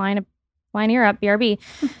 Flying to Europe, BRB.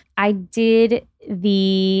 I did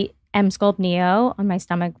the M-Sculpt Neo on my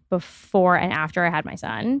stomach before and after I had my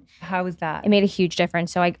son. How was that? It made a huge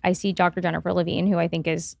difference. So I see Dr. Jennifer Levine, who I think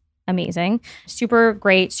is amazing, super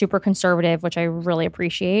great, super conservative, which I really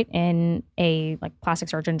appreciate in a like plastic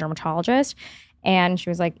surgeon dermatologist. And she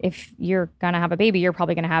was like, if you're gonna have a baby, you're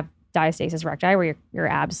probably gonna have diastasis recti where your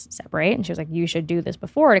abs separate. And she was like, you should do this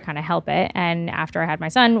before to kind of help it. And after I had my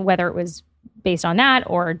son, whether it was based on that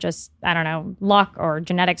or just, I don't know, luck or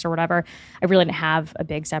genetics or whatever, I really didn't have a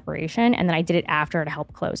big separation. And then I did it after to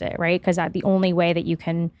help close it, right? Because the only way that you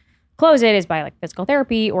can close it is by like physical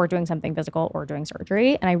therapy or doing something physical or doing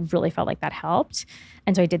surgery. And I really felt like that helped.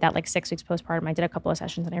 And so I did that like 6 weeks postpartum. I did a couple of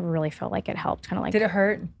sessions and I really felt like it helped kind of like. Did it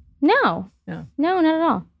hurt? No. No. No, not at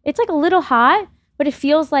all. It's like a little hot, but it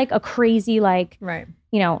feels like a crazy like, Right.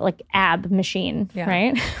 you know, like ab machine, Yeah.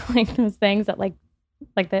 right? Like those things that like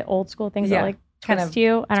the old school things that Yeah. like Kind twist of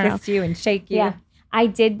you. I don't know. Twist you and shake you. Yeah. I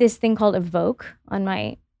did this thing called Evoke on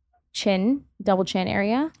my chin, double chin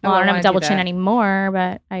area. Well, Oh, I don't I have a wanna double do chin that. anymore,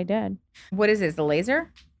 but I did. What is this? The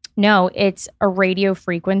laser? No, it's a radio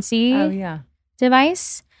frequency Oh yeah.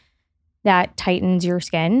 device that tightens your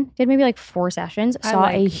skin. Did maybe like 4 sessions. I Saw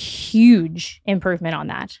a like- huge improvement on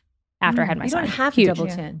that after I had my You son. don't have Huge. a double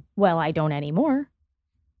chin. Well, I don't anymore.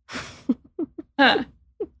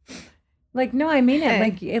 Like no, I mean it. Hey.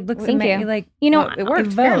 Like it looks Thank amazing. you. Like You know, Well, it worked,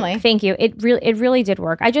 Evoke. apparently. Thank you. It really did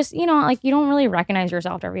work. I just, you know, like you don't really recognize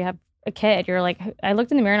yourself after you have a kid. You're like, I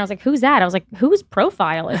looked in the mirror and I was like, who's that? I was like, whose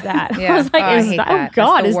profile is that? Yeah. I was like, Oh, I is hate that, that. oh That's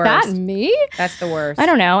God, the is that worst. me? That's the worst. I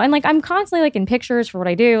don't know. And like, I'm constantly like in pictures for what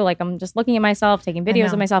I do. Like I'm just looking at myself, taking videos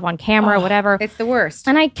know. of myself on camera, Oh, whatever. It's the worst.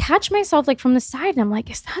 And I catch myself like from the side and I'm like,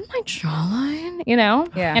 is that my jawline? You know?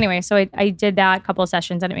 Yeah. Anyway, so I did that a couple of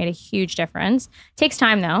sessions and it made a huge difference. Takes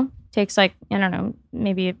time though. Takes like, I don't know,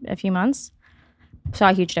 maybe a few months. Saw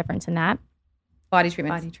a huge difference in that. Body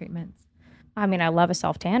treatments. Body treatments. I mean, I love a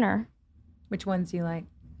self tanner. Which ones do you like?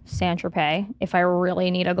 Saint-Tropez, if I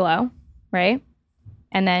really need a glow, right?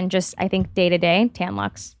 And then just, I think day to day, Tan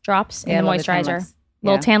Lux drops in the moisturizer.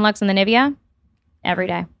 Little Tan Lux in the Nivea every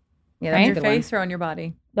day. Yeah, that's on your face or on your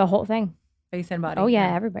body? The whole thing. Face and body. Oh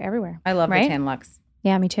yeah, everywhere. I love the Tan Lux.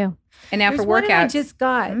 Yeah, me too. And now There's for one workouts. I just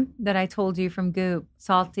got that I told you from Goop.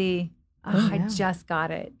 Salty. I just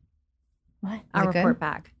got it. What? I'll report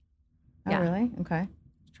back. Oh, really? Okay.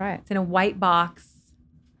 Let's try it. It's in a white box.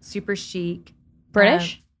 Super chic.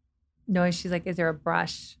 British? No, she's like, is there a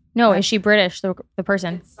brush? No, is she British, the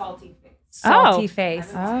person? It's salty face. Salty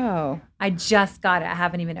face. Oh. I just got it. I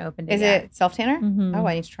haven't even opened it Is yet. it self-tanner? Mhm. Oh,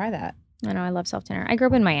 I need to try that. I know, I love self-tanner. I grew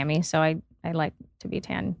up in Miami, so I like to be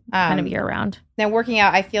tan kind of year round. Now working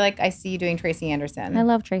out, I feel like I see you doing Tracy Anderson. I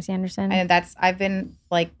love Tracy Anderson. And I've been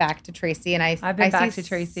like back to Tracy, and I've been back to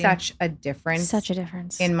Tracy. Such a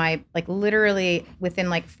difference. In my, like, literally within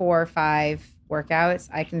like 4 or 5 workouts,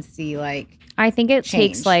 I can see like I think it change.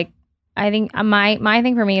 takes like, I think my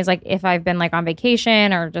thing for me is like if I've been like on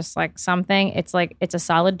vacation or just like something, it's like it's a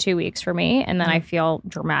solid 2 weeks for me, and then I feel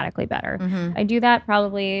dramatically better. I do that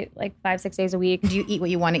probably like 5-6 days a week. Do you eat what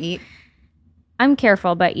you want to eat? I'm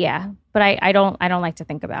careful, but I don't like to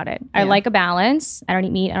think about it. I like a balance. I don't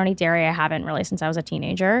eat meat. I don't eat dairy. I haven't really since I was a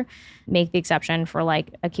teenager. Make the exception for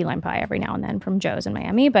like a key lime pie every now and then from Joe's in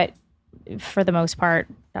Miami, but for the most part,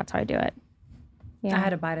 that's how I do it. Yeah. I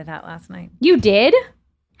had a bite of that last night. You did?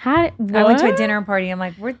 I went to a dinner party. I'm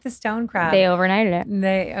like, where's the stone crab? They overnighted it.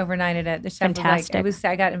 They overnighted it. The chef Fantastic. was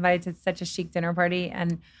like, I got invited to such a chic dinner party,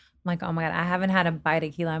 and I'm like, oh my God, I haven't had a bite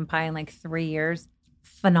of key lime pie in like 3 years.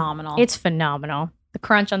 Phenomenal. It's phenomenal. The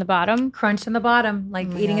crunch on the bottom. Crunch on the bottom, like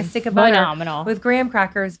eating a stick of butter. Phenomenal. With graham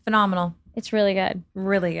crackers. Phenomenal. It's really good.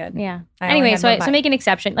 Really good. Yeah. I Anyway, only had one so bite. make an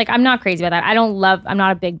exception. Like I'm not crazy about that. I'm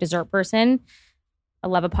not a big dessert person. I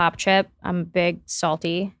love a pop chip. I'm a big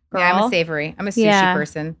salty girl. Yeah, I'm a savory. I'm a sushi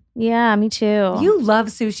person. Yeah, me too. You love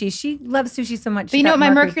sushi. She loves sushi so much. But you know what? My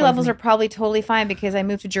mercury levels are probably totally fine because I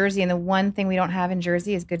moved to Jersey, and the one thing we don't have in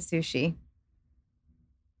Jersey is good sushi.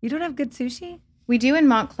 You don't have good sushi? We do in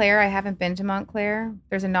Montclair. I haven't been to Montclair.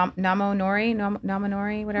 There's a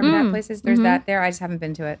Namonori, whatever that place is. There's that there. I just haven't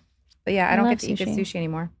been to it. But yeah, I don't love get to eat good sushi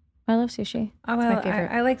anymore. I love sushi. Oh, It's well, my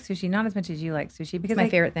favorite. I like sushi, not as much as you like sushi because It's my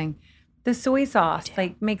favorite thing. The soy sauce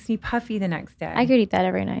like makes me puffy the next day. I could eat that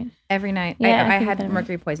every night. Every night. Yeah, I could eat had that every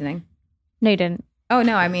mercury poisoning. No, you didn't. Oh,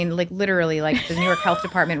 no. I mean, like literally, like the New York Health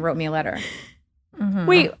Department wrote me a letter.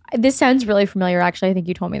 Wait, this sounds really familiar. Actually, I think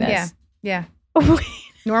you told me this. Yeah.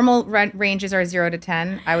 Normal ranges are 0 to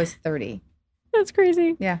 10. I was 30. That's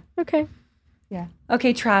crazy. Yeah. Okay. Yeah.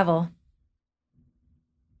 Okay, travel.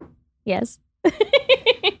 Yes.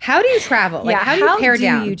 How do you travel? Like, how do you pare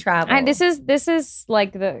down? you travel? This is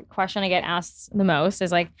like the question I get asked the most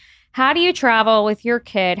is like, how do you travel with your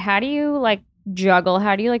kid? How do you like juggle?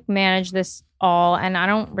 How do you like manage this all? And I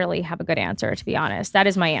don't really have a good answer, to be honest. That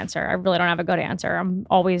is my answer. I really don't have a good answer. I'm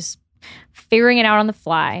always figuring it out on the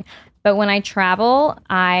fly. But when I travel,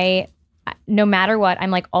 no matter what, I'm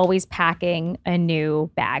like always packing a new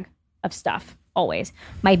bag of stuff. Always.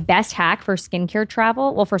 My best hack for skincare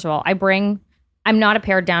travel. Well, first of all, I'm not a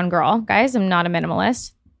pared down girl, guys. I'm not a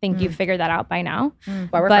minimalist. Think you've figured that out by now.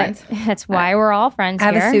 Why we're friends. That's why we're all friends I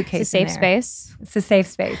have here. a suitcase. It's a safe in there. space. It's a safe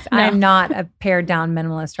space. No. I'm not a pared down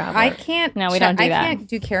minimalist traveler. I can't. No, we don't do that. I can't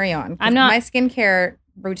do carry on. I'm not- My skincare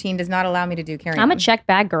routine does not allow me to do carry on. I'm a check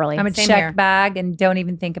bag girly. I'm a Same check here. bag and don't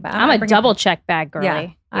even think about it. I'm a bring double it- check bag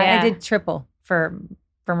girly. Yeah. I did triple for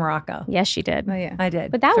Morocco. Yes, she did. Oh, yeah. I did.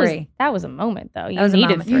 But that 3. was a moment though. You That was a needed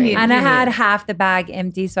moment. 3. And I You had needed- half the bag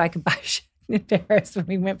empty so I could buy shit in Paris when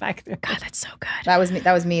we went back there. God, that's so good. That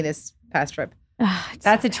was me this past trip.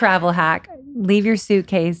 That's a travel hack. Leave your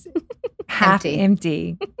suitcase half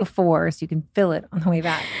empty before so you can fill it on the way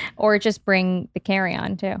back. Or just bring the carry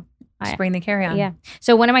on too. Just bring the carry-on. Yeah.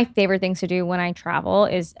 So one of my favorite things to do when I travel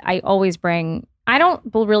is I always bring, I don't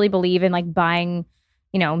really believe in like buying,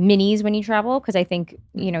 minis when you travel because I think,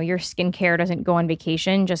 your skincare doesn't go on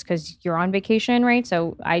vacation just because you're on vacation, right?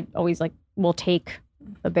 So I always will take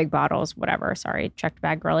the big bottles, whatever. Sorry, checked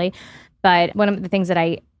bag girly. But one of the things that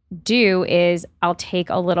I do is I'll take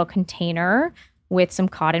a little container with some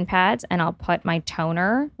cotton pads and I'll put my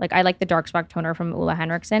toner, like I like the Dark Spot toner from Ulla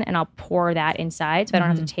Henriksen, and I'll pour that inside so I don't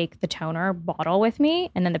have to take the toner bottle with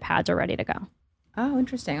me, and then the pads are ready to go. Oh,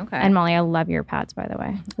 interesting. Okay. And Molly, I love your pads, by the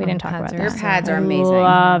way. We didn't talk about that. Your pads are amazing. I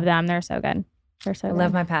love them. They're so good. They're so I good.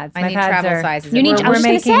 love my pads. I My need pads travel are, sizes. You need- I We're was just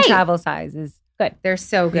gonna making say. travel sizes. Good. They're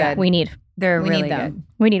so good. Yeah. We need They're We really need them.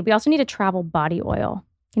 good. We also need a travel body oil.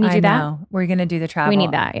 Can you do I that? know. We're going to do the travel. We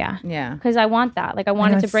need that, yeah. Yeah. Because I want that. Like I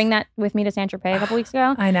wanted to it's- bring that with me to Saint-Tropez a couple weeks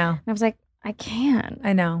ago. I know. And I was like, I can't.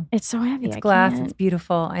 I know. It's so heavy. It's I glass. can't. It's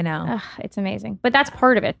beautiful. I know. Ugh, it's amazing. But that's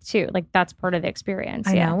part of it too. Like that's part of the experience.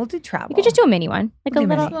 I yeah. know. We'll do travel. You could just do a mini one, like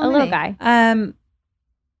We'll a do little guy.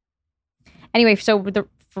 Anyway, so the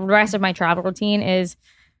rest of my travel routine is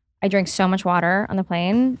I drink so much water on the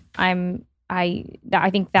plane. I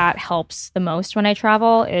think that helps the most when I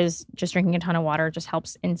travel is just drinking a ton of water just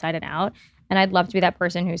helps inside and out. And I'd love to be that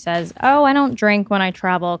person who says, oh, I don't drink when I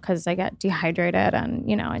travel because I get dehydrated and,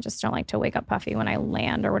 you know, I just don't like to wake up puffy when I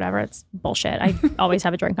land or whatever. It's bullshit. I always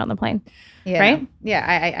have a drink on the plane. Yeah. Right? Yeah.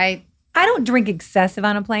 I don't drink excessive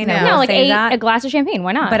on a plane. No. I will like say that. a glass of champagne.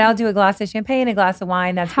 Why not? But I'll do a glass of champagne, a glass of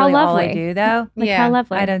wine. That's How really all I lovely. do, though. Like, Yeah. how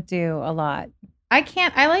lovely. I don't do a lot. I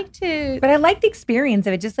can't. I like to. But I like the experience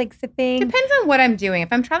of it, just like sipping. Depends on what I'm doing. If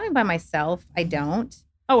I'm traveling by myself, I don't.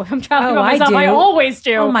 Oh, if I'm traveling by I myself, do. I always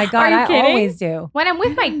do. Oh my God, Are you I kidding? always do. When I'm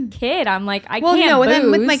with my kid, I'm like, I Well, can't no, when booze.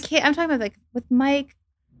 I'm with my kid, I'm talking about like with Mike.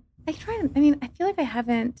 I feel like I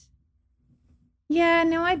haven't. Yeah,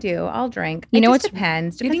 no, I do. I'll drink. You It know just what's-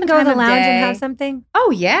 depends. You Depends can on go to time the of lounge and day. have something.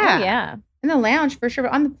 Oh yeah, Oh, yeah. in the lounge for sure.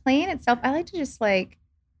 But on the plane itself, I like to just like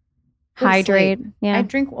go to Hydrate. sleep. Yeah. I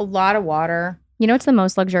drink a lot of water. You know what's the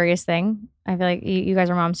most luxurious thing? I feel like you guys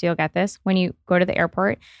are moms, so you'll get this. When you go to the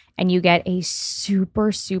airport and you get a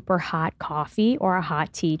super, super hot coffee or a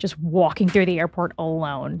hot tea just walking through the airport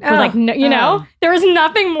alone. With like, no, you know, there is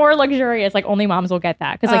nothing more luxurious. Like only moms will get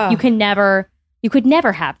that. Because like you could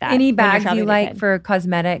never have that. Any when you're bags traveling you with a like kid. for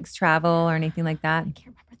cosmetics, travel, or anything like that? I can't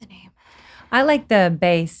remember the name. I like the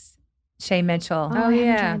base Shea Mitchell. Oh, I yeah.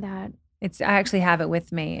 haven't tried that. I actually have it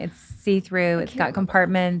with me. It's see-through. It's got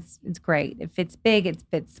compartments. It's great. It fits big. It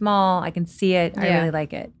fits small. I can see it. I Yeah. really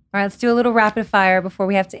like it. All right, let's do a little rapid fire before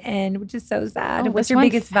we have to end, which is so sad. Oh, What's this your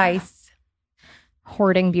one's biggest vice?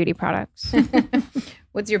 Hoarding beauty products.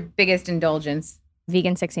 What's your biggest indulgence?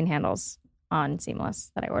 Vegan 16 handles on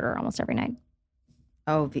Seamless that I order almost every night.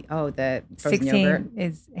 Oh, the frozen 16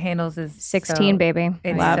 yogurt. handles is 16, so, baby.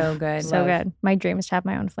 It's Love. so good. So good. My dream is to have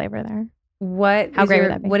my own flavor there. How great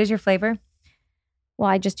would that be? What is your flavor? Well,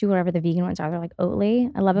 I just do whatever the vegan ones are. They're like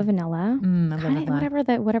Oatly. I love a vanilla. I love Kinda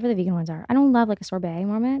that. whatever the vegan ones are. I don't love like a sorbet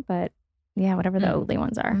moment, but yeah, whatever the Oatly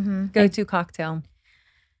ones are. Mm-hmm. Go-to cocktail.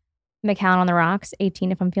 Macallan on the rocks.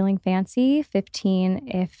 18 if I'm feeling fancy. 15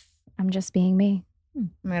 if I'm just being me.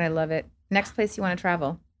 Man, I love it. Next place you want to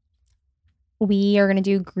travel? We are going to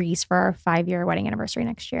do Greece for our 5-year wedding anniversary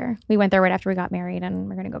next year. We went there right after we got married, and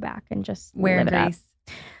we're going to go back and just Where in live it up. Greece?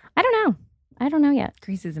 I don't know yet.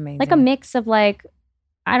 Greece is amazing. Like a mix of like,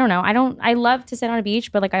 I don't know. I love to sit on a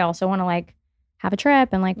beach, but like I also want to like have a trip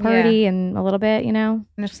and like party and a little bit, you know,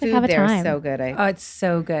 And the just like food have a there is time. so good. Oh, it's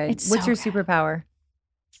so good. It's What's so your good. superpower?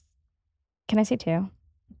 Can I say 2?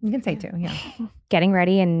 You can say 2, yeah. Getting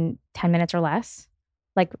ready in 10 minutes or less,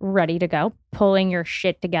 like ready to go, pulling your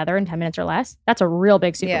shit together in 10 minutes or less. That's a real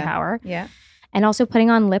big superpower. Yeah. And also putting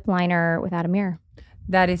on lip liner without a mirror.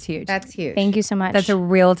 That is huge. That's huge. Thank you so much. That's a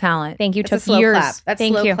real talent. Thank you. That's a Took slow years. clap. That's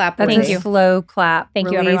Thank slow you. clap That's Thank a you. slow clap.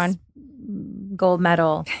 Thank you, everyone. Gold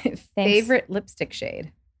medal. Favorite lipstick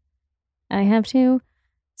shade? I have 2.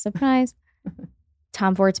 Surprise.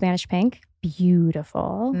 Tom Ford Spanish Pink.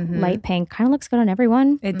 Beautiful. Mhm. Light pink. Kind of looks good on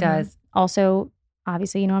everyone. It does. Also,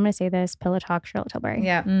 obviously, you know I'm going to say this. Pillow Talk Charlotte Tilbury.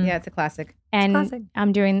 Yeah. Mm. Yeah, it's a classic. And classic.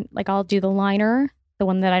 I'm doing, like, I'll do the liner, the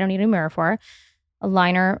one that I don't need a mirror for. A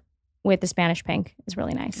liner with the Spanish pink is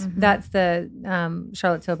really nice. Mhm. That's the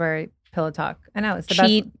Charlotte Tilbury Pillow Talk. I know. It's the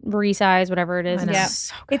Cheat, best. resize, whatever it is. I know. Yeah. It's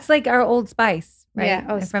so good. It's like our Old Spice, right? Yeah.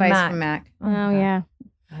 Oh, From Spice Mac. from Mac. Oh, God. yeah.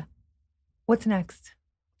 What's next?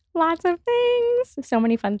 Lots of things. So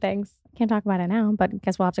many fun things. Can't talk about it now, but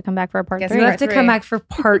guess we'll have to come back for a part Guess 3. You Part have to 3. come back for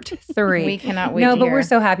part 3. We cannot wait No, to but hear. we're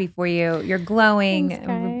so happy for you. You're glowing. Thanks,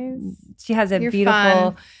 guys. She has a You're beautiful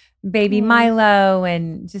fun. baby Thanks. Milo,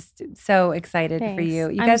 and just so excited for Thanks. you.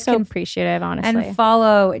 You I'm guys so can appreciative, honestly. and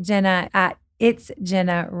follow Jenna at It's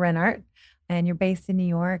Jenna Rennert. And you're based in New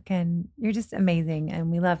York, and you're just amazing.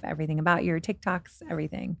 And we love everything about your TikToks,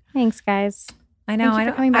 everything. Thanks, guys. I know. Thank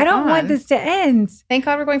you for coming back I don't want on. this to end. Thank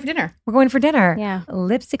God we're going for dinner. We're going for dinner. Yeah.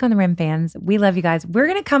 Lipstick on the Rim fans, we love you guys. We're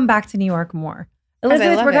going to come back to New York more. I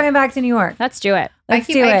Elizabeth, love we're it. coming back to New York. Let's do it. Let's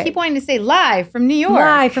I do it. keep wanting to say live from New York.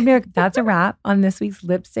 Live from New York. That's a wrap on this week's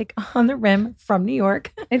Lipstick on the Rim from New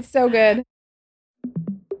York. It's so good.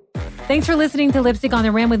 Thanks for listening to Lipstick on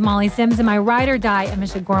the Rim with Molly Sims and my ride or die,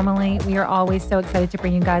 Amisha Gormley. We are always so excited to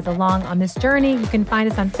bring you guys along on this journey. You can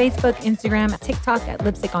find us on Facebook, Instagram, TikTok at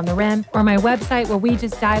Lipstick on the Rim, or my website where we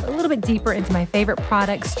just dive a little bit deeper into my favorite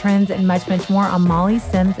products, trends, and much, much more on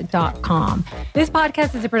mollysims.com. This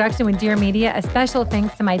podcast is a production with Dear Media. A special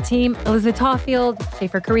thanks to my team, Elizabeth Tawfield,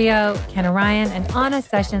 Schaefer Carrillo, Kenna Ryan, and Anna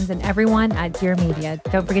Sessions, and everyone at Dear Media.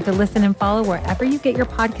 Don't forget to listen and follow wherever you get your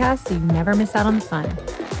podcasts so you never miss out on the fun.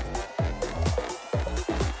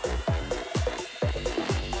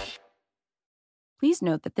 Please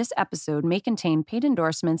note that this episode may contain paid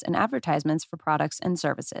endorsements and advertisements for products and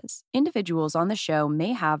services. Individuals on the show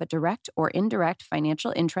may have a direct or indirect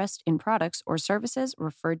financial interest in products or services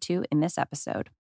referred to in this episode.